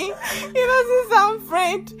family. It doesn't sound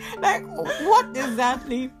friend. Like, what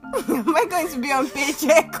exactly? Am I going to be on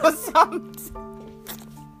paycheck or something?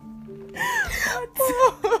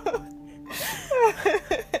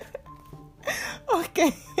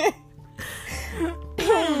 Okay.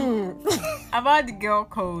 About the girl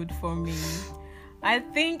code for me, I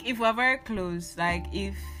think if we're very close, like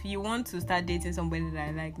if you want to start dating somebody that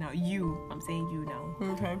I like now, I'm saying you now.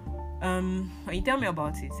 Okay. When you tell me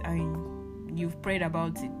about it, I mean, you've prayed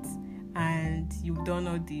about it and you've done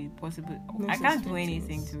all the possible. I can't do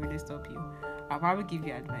anything to really stop you. I'll probably give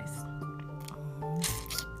you advice.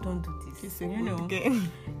 Don't do this. It's you know,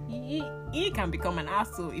 he can become an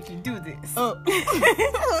asshole if you do this. Oh.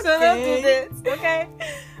 So don't do this, okay?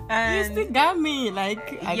 And you still got me,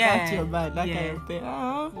 like, I got your back, that yeah. kind of thing.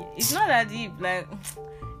 Oh. It's not that deep, like,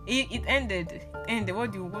 it ended.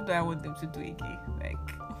 What do I want them to do again? Like,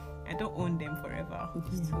 I don't own them forever.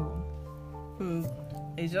 So,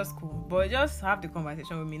 it's just cool. But just have the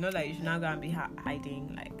conversation with me. Not like you should not go and be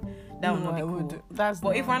hiding, like, that would not be cool.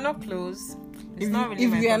 But if we're not close, it's not really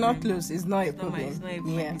my If we are problem. not close, it's not a problem. It's not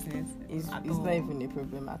even my business. It's not even a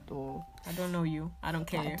problem at all. I don't know you. I don't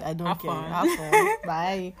care. I don't Have care. fun. Have fun.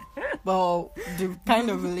 Bye. But the kind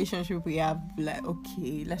of relationship we have, like,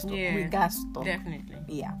 okay, let's talk. Yeah, We got stuff. Definitely.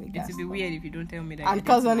 Yeah, we got It would be weird if you don't tell me that. And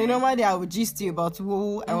because on a normal day, I would gist you about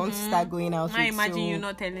who I want to start going out I with. imagine so you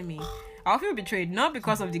not telling me. I'll feel betrayed, not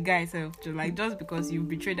because of the guy itself, just because you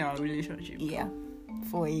betrayed our relationship. Yeah,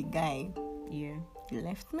 for a guy. Yeah. You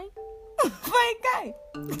left me? For a guy.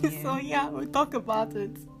 Yeah. So yeah, we'll talk about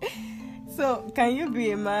it. So, can you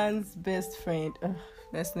be a man's best friend?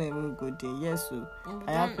 That's not even a good day. Yes, so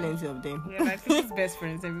I have plenty of them. Yeah, like people's best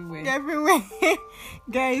friends everywhere. Everywhere.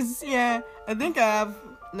 Guys, yeah. I think I have,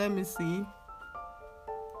 let me see.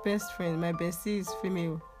 Best friend. My bestie is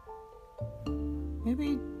female.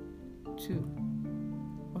 Maybe 2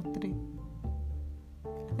 or 3.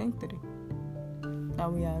 I think 3.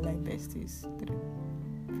 That we are like besties.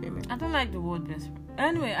 3. Female. I don't like the word best friend.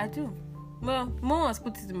 Anyway, I do. Well, Mom has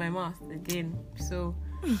put it in my mouth again. So,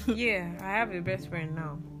 yeah, I have a best friend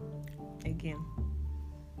now. Again.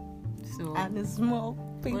 So, And it's small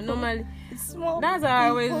people. but normally, It's small. that's how I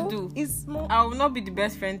always people. do. It's small. I will not be the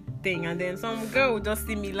best friend thing, and then some girl will just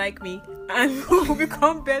see me, like me, and we'll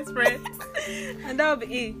become best friends, and that will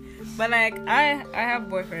be it. But like, I have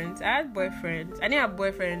boyfriends. I had boyfriends. I didn't have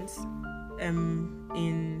boyfriends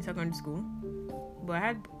in secondary school, but I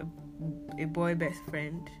had a boy best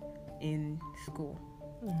friend in school.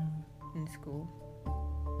 In school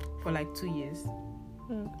for like 2 years,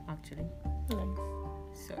 actually. Nice.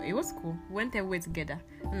 So it was cool. We went everywhere together.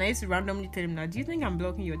 And I used to randomly tell him, now, do you think I'm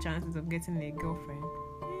blocking your chances of getting a girlfriend?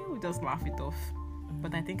 We just laugh it off.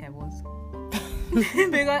 But I think I was.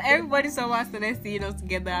 Because everybody saw us started seeing us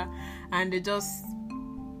together, and they just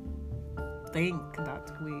think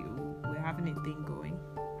that we're having a thing going.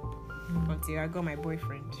 Until I got my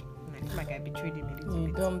boyfriend. And I feel like I betrayed him a little You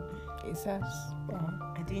bit. dump his ass.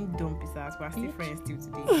 I didn't dump his ass, but we're still friends till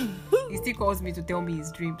today. He still calls me to tell me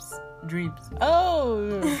his dreams. Oh,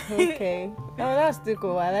 okay. Oh, that's still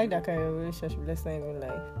cool. I like that kind of relationship. Let's not even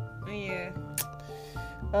lie. Yeah.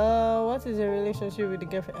 What is a relationship with the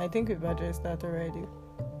girlfriend? I think we've addressed that already.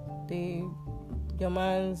 Your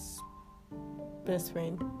man's best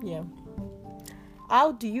friend. Yeah.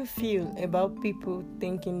 How do you feel about people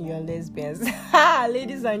thinking you're lesbians?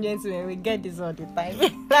 Ladies and gentlemen, we get this all the time.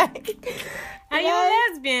 Are you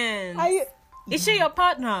lesbian? Are you? Is she your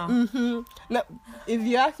partner? Mm-hmm. No, if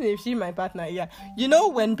you ask me if she's my partner, yeah. You know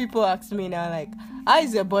when people ask me now, like, how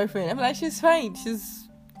is your boyfriend? I'm like, she's fine. She's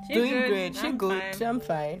doing good. great. She's I'm good. fine. I'm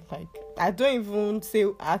fine. Like, I don't even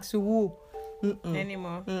ask who.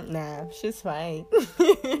 Anymore. Nah, she's fine.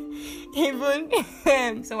 Even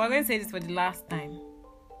So we're going to say this for the last time.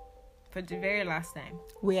 For the very last time.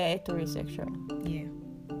 we are heterosexual. Yeah.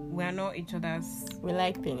 We are not each other's. We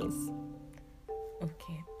like penis.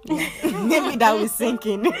 Okay. Maybe that was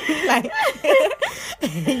sinking. Like,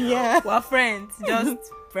 yeah. We're friends.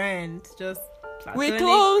 Just friends. Just We're platonic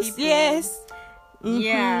close. people. Yes.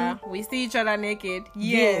 Yeah, we see each other naked.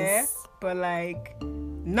 Yeah, Yes. but like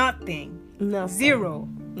nothing. No. Zero.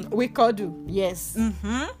 We cuddle. Yes.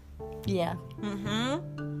 Mm-hmm. Yeah.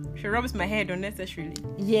 Mm-hmm. She rubs my head unnecessarily.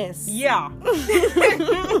 Yes. Yeah.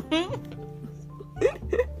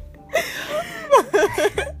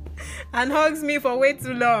 And hugs me for way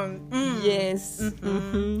too long. Yes.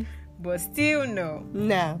 But still no.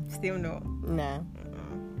 No. Still no. No.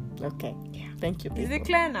 Okay. Yeah. Thank you. Is people. it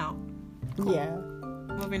clear now? Yeah.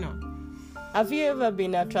 Moving on. Have you ever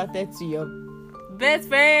been attracted to your Best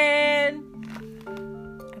friend.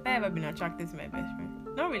 Have I ever been attracted to my best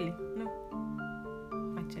friend? Not really.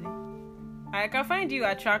 No. Actually. I can find you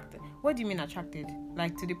attracted. What do you mean attracted?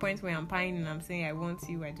 Like to the point where I'm pining and I'm saying I want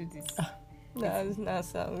you, I do this. That's not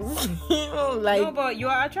sounds like No, but you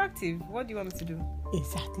are attractive. What do you want me to do?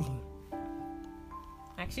 exactly.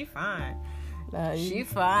 Like she fine. Nah, She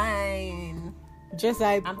fine. just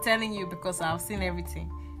like I'm telling you because I've seen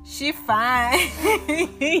everything. She fine.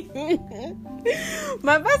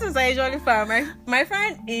 My persons are usually fine. My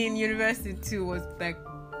friend in university too was like,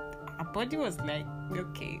 her body was like,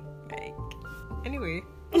 okay, like, anyway.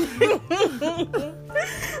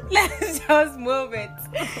 Let's just move it.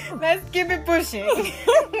 Let's keep it pushing.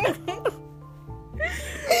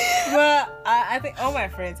 But I think all my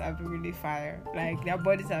friends have been really fire. Like their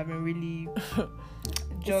bodies have been really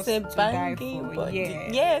just it's a to die banging for. body. Yeah.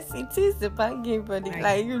 Yes, it is a banging body. Like-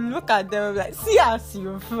 Like you look at them like, see as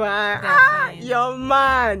you fine. fine. Your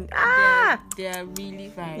man. They're really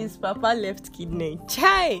fine. His papa left kidney.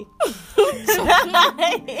 Chai.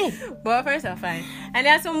 But our friends are fine. And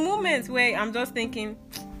there are some moments where I'm just thinking,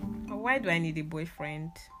 why do I need a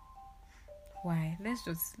boyfriend? Why? Let's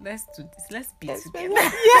do this. Let's be together.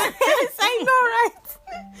 Yes, I know,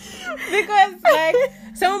 right? Because like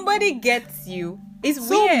somebody gets you. It's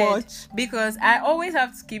So weird much. because I always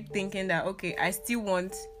have to keep thinking that okay, I still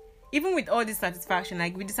want, even with all this satisfaction,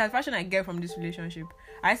 like with the satisfaction I get from this relationship,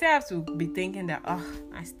 I still have to be thinking that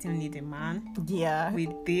I still need a man Yeah.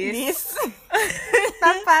 with this.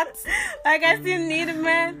 That part. Like I still need a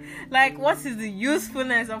man. Like what is the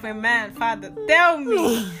usefulness of a man, Father? Tell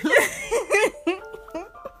me.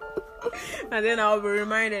 And then I'll be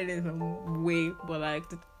reminded in some way, but like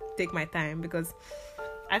to take my time because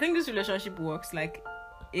I think this relationship works. Like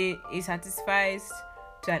it satisfies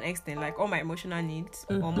to an extent. Like all my emotional needs,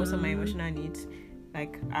 or most of my emotional needs,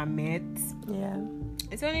 like are met. Yeah.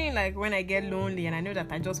 It's only like when I get lonely and I know that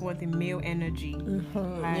I just want the male energy.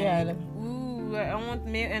 Like, Yeah. ooh, I want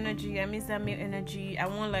male energy. I miss that male energy. I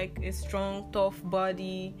want like a strong, tough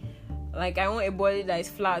body. Like I want a body that is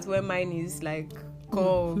flat where mine is like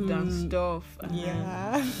curved and stuff.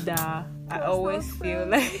 Yeah. That I always feel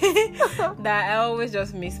like that I always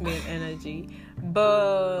just miss male energy.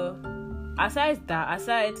 But aside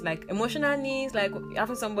like emotional needs, like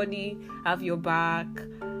having somebody have your back,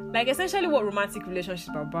 like essentially what romantic relationships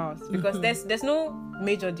are about, because there's no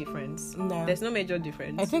major difference. No. There's no major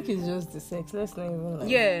difference. I think it's just the sex. Let's not even like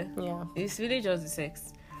Yeah. Yeah. It's really just the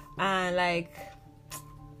sex. And like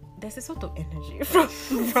there's a sort of energy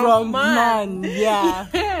from man. Yeah.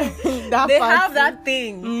 That They part have too. that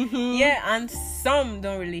thing. Yeah, and some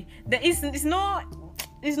don't really.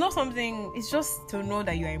 It's not something. It's just to know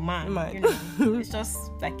that you're a man. Man. You know, it's just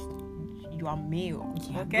like you are male.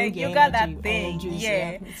 Yeah, Okay, bring you your got energy, that thing. energies, Yeah.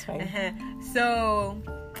 it's fine. So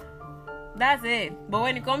that's it. But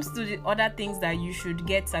when it comes to the other things that you should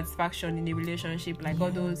get satisfaction in a relationship, like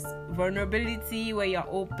all those vulnerability, where you're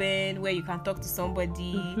open, where you can talk to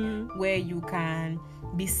somebody, where you can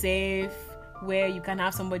be safe, where you can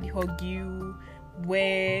have somebody hug you,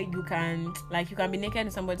 where you can be naked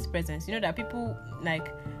in somebody's presence. You know that people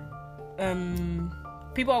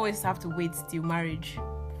people always have to wait till marriage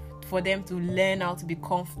for them to learn how to be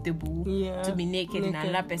comfortable to be naked in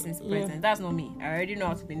another person's presence. That's not me. I already know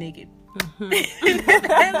how to be naked. In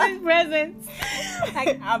that person's presence.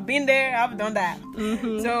 Like, I've been there, I've done that.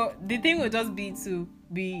 So the thing will just be to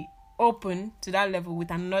be open to that level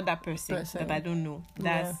with another person that I don't know.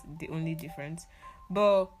 That's the only difference.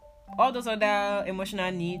 But all those other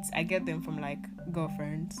emotional needs, I get them from like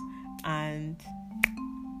girlfriends, and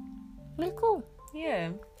Really cool.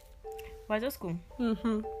 yeah, but just cool.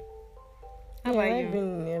 How about I've you?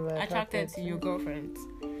 been never Attracted to your girlfriends?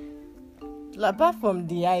 Apart from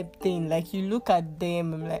the hype thing, like you look at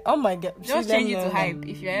them, I'm like, oh my god. Just see, change it them to now, hype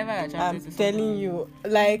if you're ever attracted I'm to telling somebody. you,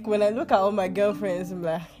 like when I look at all my girlfriends, I'm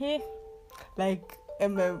like, hey, like there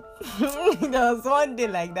was one day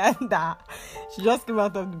like that she just came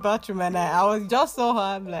out of the bathroom and I was just saw her.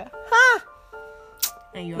 I'm like, ha!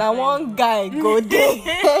 And you're Now fine. one guy go there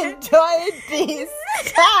enjoy this.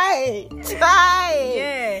 Try.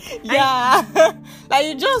 Yeah. Yeah. Like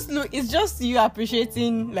you just look, it's just you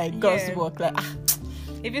appreciating like God's Yeah. work. Like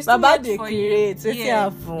If it's too Baba much they for create, you, it's yeah.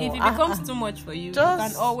 happen. If it becomes too much for you, you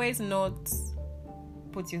Just- can always not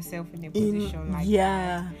put yourself in a position like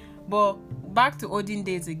yeah. that. But back to olden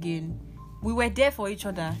days again, we were there for each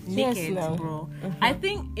other Yes, naked, no. bro. I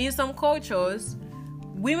think in some cultures,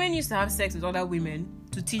 women used to have sex with other women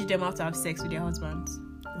to teach them how to have sex with their husbands.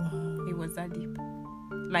 It was that deep.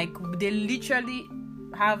 Like they literally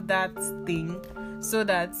have that thing so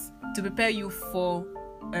that to prepare you for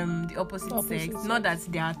the opposite sex, sex. not that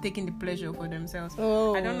they are taking the pleasure for themselves.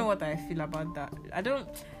 Oh. I don't know what I feel about that. I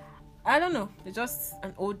don't know. It's just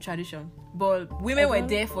an old tradition. But women were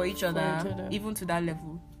there for each other, even to that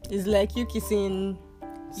level. It's like you kissing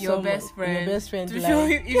Your someone- best friend. Your best friend. To like, show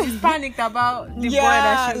you if she's panicked about the Yeah, boy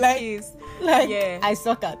that she like- kissed. like Yeah. I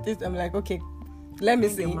suck at this. I'm like, okay, let me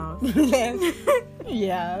Bring see. your mouth.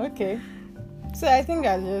 Yeah, okay. So I think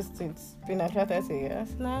that's just it's been attracted to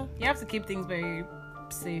yes now. You have to keep things very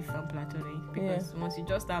safe and platonic because once you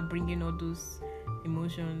just start bringing all those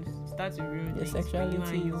emotions, start to ruin Your things for you and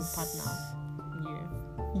your sexualities. partner.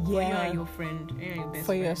 Yeah. For you Yeah, and your friend. You and your best for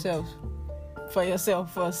friend. yourself. For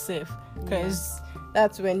yourself, for safe. Because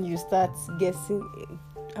that's when you start guessing,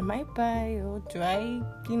 am I bi or do I,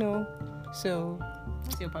 so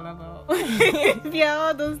What's your palaver? Yeah,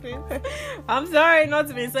 all those things. I'm sorry not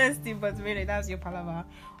to be sensitive, but really, that's your palaver.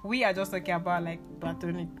 We are just talking about like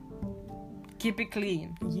platonic. Keep it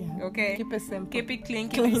clean. yeah. Okay? Keep it simple. Keep it clean,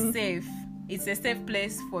 keep it safe. It's a safe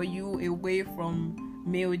place for you away from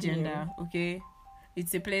male gender, okay?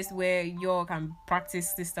 It's a place where you can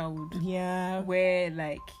practice sisterhood, Yeah. where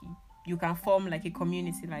like you can form like a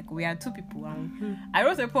community. Like we are two people. And I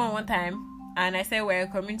wrote a poem one time and I said we're a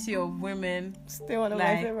community of women. Still one of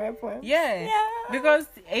Like, my favorite points. Yeah. Yeah. Because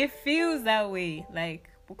it feels that way. Like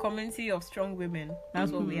a community of strong women.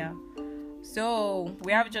 That's what we are. So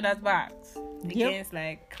we have each other's backs against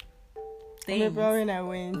like I things. remember when I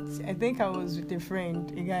went, I think I was with a friend,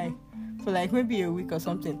 a guy, for like maybe a week or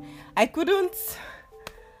something. I couldn't.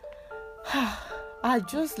 I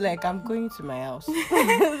just like, I'm going to my house.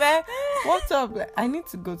 Like, what's up? Like, I need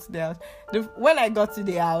to go to the house. When I got to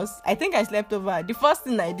the house, I think I slept over. The first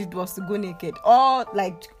thing I did was to go naked. Or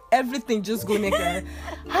like everything, just go naked.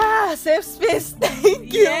 Safe space.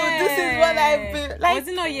 Thank you. This is what I feel. Like, was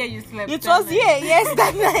it not here you slept? it that was night? yes,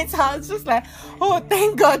 that night I was just like, oh,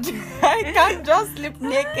 thank God, I can't just sleep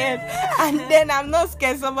naked, and then I'm not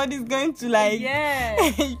scared somebody's going to like,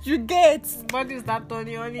 Yeah. you get, Body start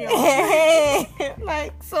turning on you.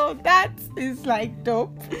 like, so that is like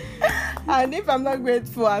dope. And if I'm not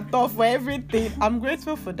grateful at all for everything, I'm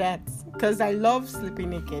grateful for that because I love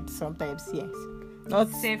sleeping naked sometimes. Yes, not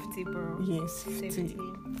Safety, bro. yes, Safety.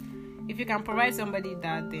 If you can provide somebody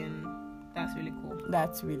that, then that's really cool.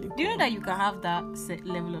 That's really cool. Do you know that you can have that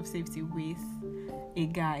level of safety with a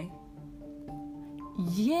guy?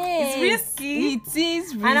 Yes, It's risky. It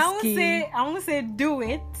is risky. And I won't say do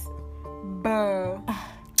it, but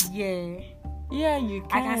yeah. Yeah, you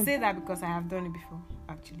I can. can say that because I have done it before,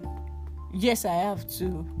 actually. Yes, I have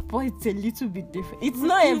too, but it's a little bit different. It's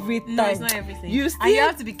not every time. No, it's not everything. You And still, you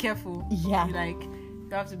have to be careful. yeah. You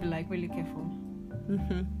have to be like really careful.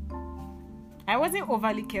 Mm-hmm. I wasn't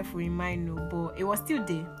overly careful in mine, no, but it was still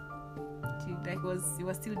there. Like it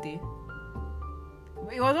was still there.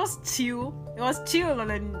 It was just chill. It was chill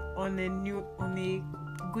on a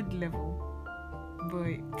good level.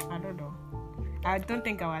 But I don't know. I don't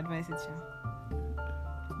think I would advise it, Sha.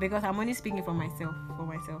 Because I'm only speaking for myself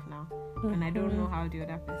now, and I don't know how the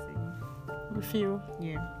other person. We feel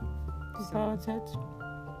Yeah, about it.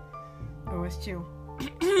 it was chill.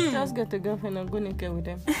 Just get a girlfriend and go naked with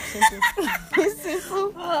them. Simple. It's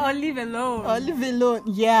simple. Or leave alone. Or live alone.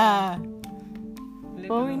 Yeah. Leave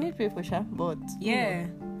But we alone. need people, Sha. But Yeah.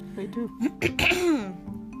 we do.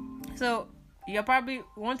 So you probably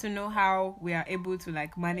want to know how we are able to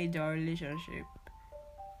like manage our relationship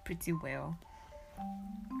pretty well,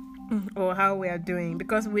 or how we are doing,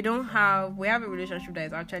 because we have a relationship that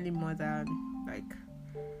is actually more than like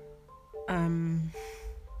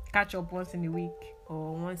catch up once in a week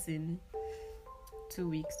or once in 2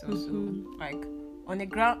 weeks or so. Like on the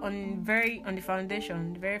ground, on the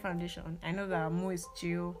foundation, the very foundation. I know that Mo is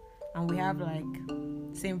chill and we have like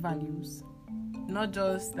same values. Not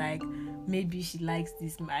just like maybe she likes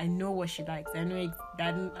this. I know what she likes. I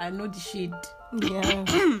know the shade Yeah.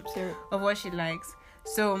 So, of what she likes.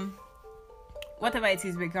 So whatever it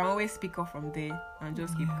is, we can always pick up from there and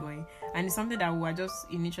just keep going. And it's something that we are just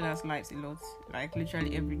in each other's lives a lot, like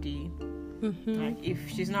literally every day. Like if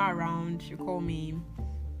she's not around, she'll call me.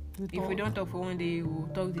 If we don't talk for one day, we'll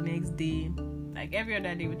talk the next day. Like every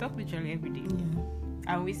other day, we talk literally every day.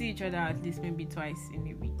 Yeah. And we see each other at least maybe twice in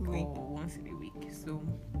a week or once in a week. So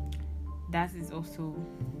that is also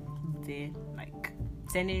there. Like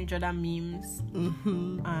sending each other memes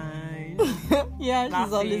and yeah, she's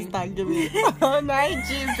laughing. always tagging me on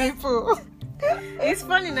IG, people. It's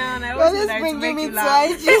funny now, and I Always always like to bringing make me you to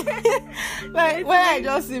laugh. IG. Like when I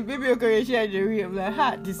just see Baby Okoreshi and Jerry, I'm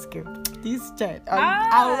like, this girl, this child.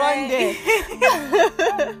 I'll run there.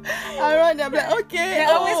 I'll run there. I'm like, okay.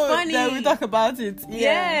 They're always funny. Then we talk about it.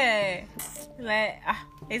 Yeah. Like,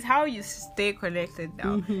 it's how you stay connected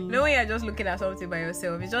now. You know, when you're just looking at something by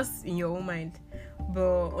yourself, it's just in your own mind.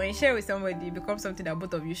 But when you share with somebody, it becomes something that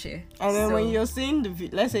both of you share. And then when you're seeing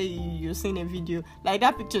let's say you're seeing a video, like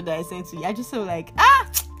that picture that I sent to you, I just feel like,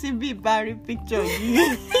 TB Barry picture.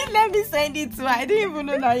 Let me send it to her. I didn't even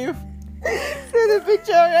know that you see the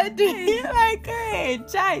picture already. Like, hey,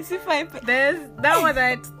 Chai, see if there's that one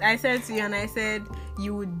that I sent to you, and I said,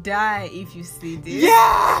 you would die if you see this.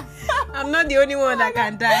 Yeah! I'm not the only one that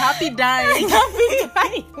can die. Happy dying. Happy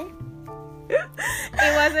dying.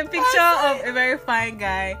 It was a picture of a very fine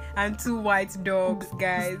guy and 2 white dogs,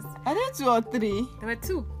 guys. Are there 2 or 3? There were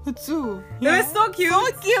 2. 2. They were so cute.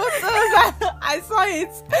 So cute. I saw it.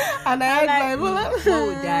 And I had my mother. Who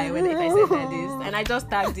would die when I said that this? And I just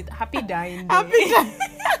tagged it. Happy dying day. Happy dying.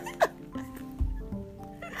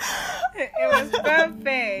 It was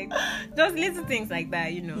perfect. Just little things like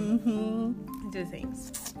that, you know. Little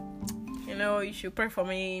things. You know, you should pray for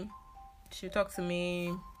me. You should talk to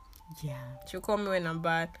me. Yeah. She'll call me when I'm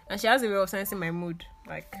bad. And she has a way of sensing my mood.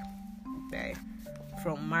 Like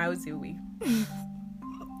from miles away.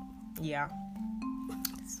 Yeah.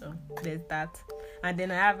 So there's that. And then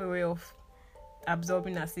I have a way of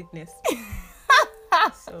absorbing her sickness.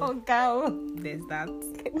 So there's that.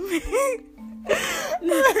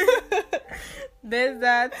 There's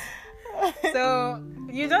that. So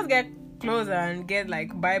you just get closer and get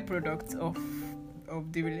like byproducts of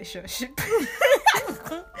the relationship.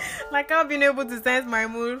 Like I've been able to sense my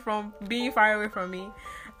mood from being far away from me,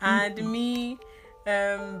 and me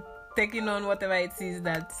taking on whatever it is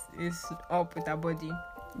that is up with her body.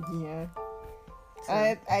 Yeah. So.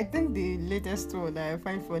 I think the latest one that I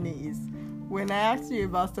find funny is when I ask you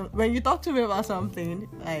about when you talk to me about something,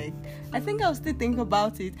 like I think I'll still think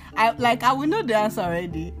about it. I will know the answer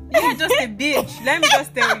already. You're just a bitch. Let me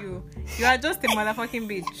just tell you. You are just a motherfucking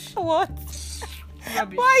bitch. What?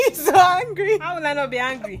 Rubbish. Why are you so angry? How will I not be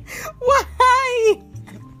angry? Why?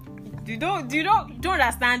 You don't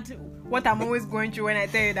understand what I'm always going through when I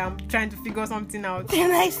tell you that I'm trying to figure something out.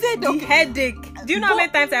 And I said, the headache. Do you know how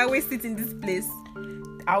many times I always sit in this place?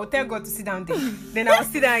 I will tell God to sit down there. Then I'll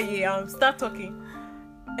sit down here and start talking.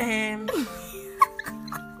 And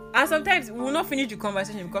sometimes we will not finish the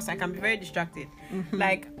conversation because I can be very distracted.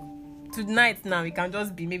 Like tonight now, it can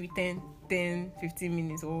just be maybe 10, 15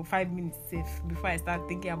 minutes or 5 minutes safe before I start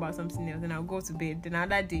thinking about something else. Then I'll go to bed. Then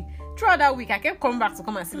another day, throughout that week, I kept coming back to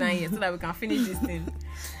come and sit down here so that we can finish this thing.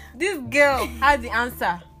 This girl had the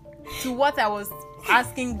answer to what I was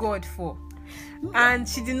asking God for, and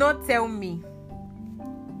she did not tell me.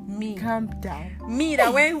 Calm down. Me,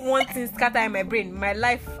 that when one thing scatter in my brain, my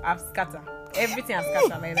life has scattered. Everything has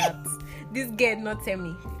scattered like that. This girl did not tell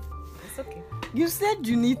me. It's okay. You said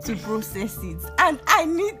you need to process it, and I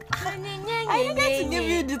needed to give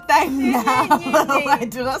you the time now. I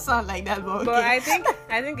do not sound like that, but okay. But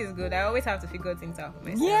I think it's good. I always have to figure things out for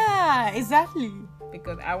myself. Yeah, exactly.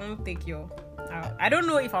 Because I won't take your. I don't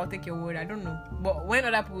know if I'll take your word. I don't know. But when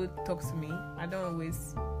other people talk to me, I don't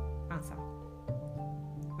always answer.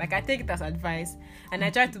 Like I take it as advice, and I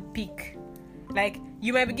try to pick. Like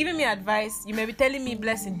you might be giving me advice, you may be telling me,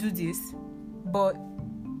 "Blessing, do this," but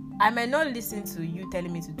I might not listen to you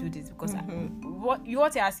telling me to do this because what you're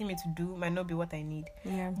asking me to do might not be what I need.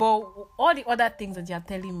 Yeah. But all the other things that you're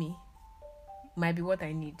telling me might be what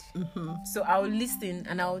I need. So I'll listen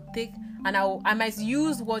and I'll take and I might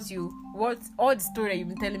use all the story you've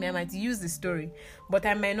been telling me. I might use the story, but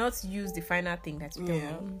I might not use the final thing that you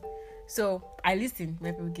tell me. So I listen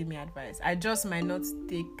when people give me advice. I just might not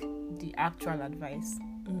take the actual advice,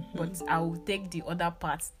 but I will take the other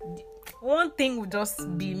parts. One thing will just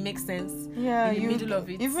make sense in the middle of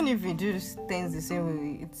it. Even if we do things the same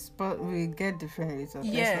way, we get different results.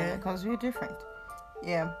 Yeah, because we're different.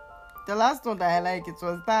 Yeah. The last one that I like, it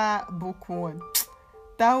was that book one.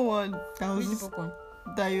 That one that was Which book one?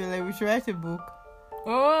 That you like we should write a book.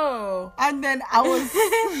 Oh. And then I was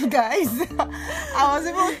I was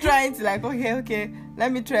even trying to like okay,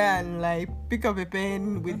 let me try and like pick up a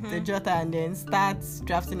pen with the jotter and then start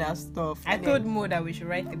drafting our stuff. I told Mo that we should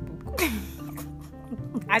write a book.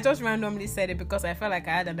 I just randomly said it because I felt like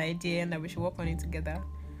I had an idea and that we should work on it together.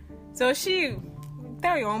 So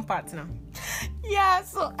tell your own partner. Yeah,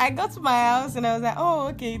 so I got to my house and I was like, oh,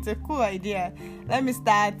 okay, it's a cool idea. Let me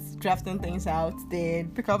start drafting things out.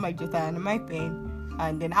 Then pick up my guitar and my pen.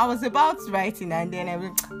 And then I was about writing, and then I was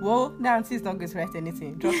like, well, Nancy's not going to write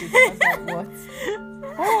anything. Drop it. I was like, what?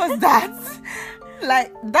 What was that?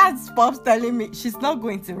 Like, that's Pops telling me she's not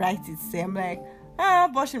going to write it. So I'm like,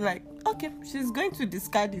 but she's like, okay, she's going to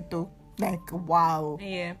discard it though. Like, wow.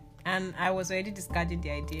 Yeah. And I was already discarding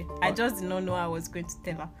the idea. I just did not know I was going to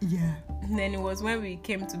tell her. Yeah. And then it was when we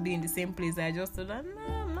came to be in the same place, I just told her,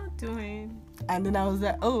 no, I'm not doing. And then I was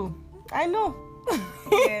like, oh, I know.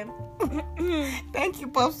 Yeah. Thank you,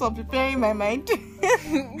 Pops, for preparing my mind.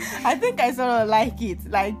 I think I sort of like it.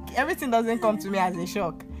 Like, everything doesn't come to me as a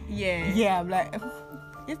shock. Yeah. Yeah, I'm like,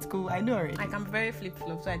 it's cool. I know already. Like, I'm very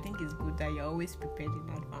flip-flop, so I think it's good that you're always prepared in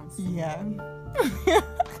advance. Yeah.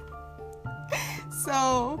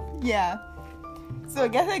 So, yeah. So,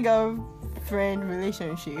 getting a friend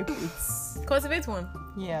relationship, it's... Cultivate one.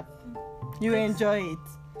 Yeah. You enjoy it.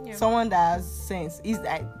 Yeah. Someone that has sense. Is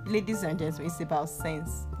like, ladies and gentlemen, it's about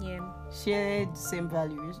sense. Yeah. Share the same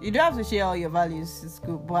values. You don't have to share all your values, it's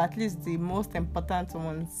good, but at least the most important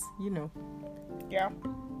ones, Yeah.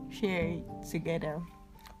 share it together.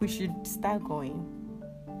 We should start going.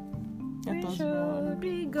 We should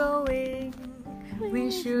be going. We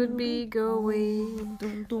should be going.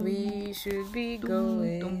 We should be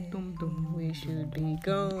going. We should be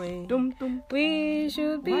going. We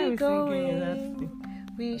should be going.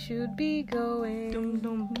 We should be going.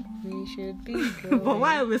 We should be going. But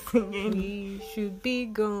why are we singing? We should be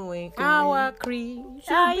going. Our creed.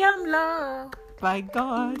 I am loved By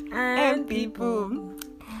God and people.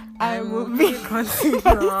 I will be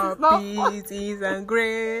continual peace and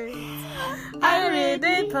grace. I read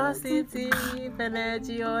a positive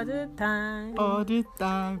energy all the time. All the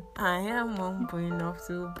time. I am humble enough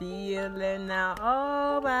to be a learner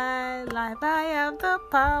all my life. I have the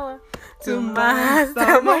power to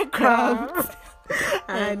master my craft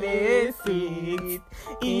and a seat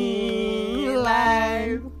in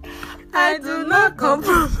life. I do not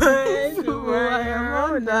compromise who I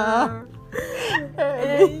am now.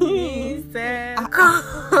 Any circumstance,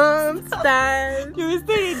 You will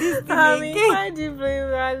stay in this thing I'm again. incredibly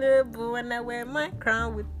valuable when I wear my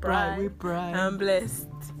crown with pride. With pride. I'm blessed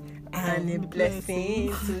and a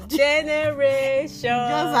blessing to generations.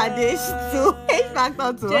 Just addition to H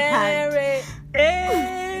factor to hand.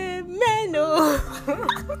 Amen. Oh.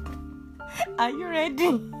 Are you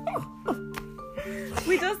ready?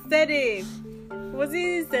 We just said it. Was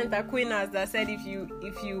it St. Aquinas that said if you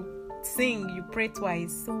sing, you pray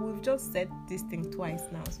twice? So we've just said this thing twice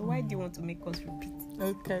now. So why do you want to make us repeat?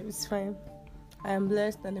 Okay, it's fine. I am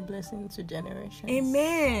blessed and a blessing to generations.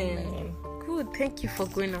 Amen. Good. Thank you for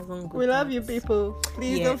going along. We love you, people.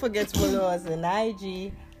 Please Yeah. don't forget to follow us on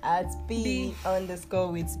IG at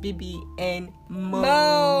B_with BBN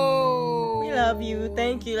Mo. We love you.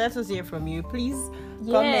 Thank you. Let us hear from you. Please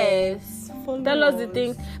comment. Follow Tell us the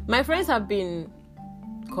thing. My friends have been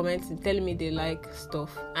commenting, telling me they like stuff,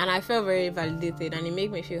 and I felt very validated, and it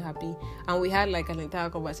made me feel happy. And we had like an entire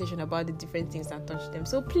conversation about the different things that touched them.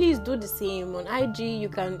 So please do the same on IG. You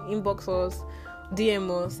can inbox us, DM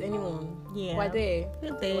us, anyone. Yeah. We're there.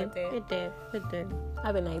 We're there.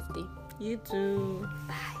 Have a nice day. You too.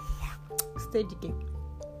 Bye. Stay jiggy.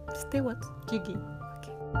 Stay what? Jiggy.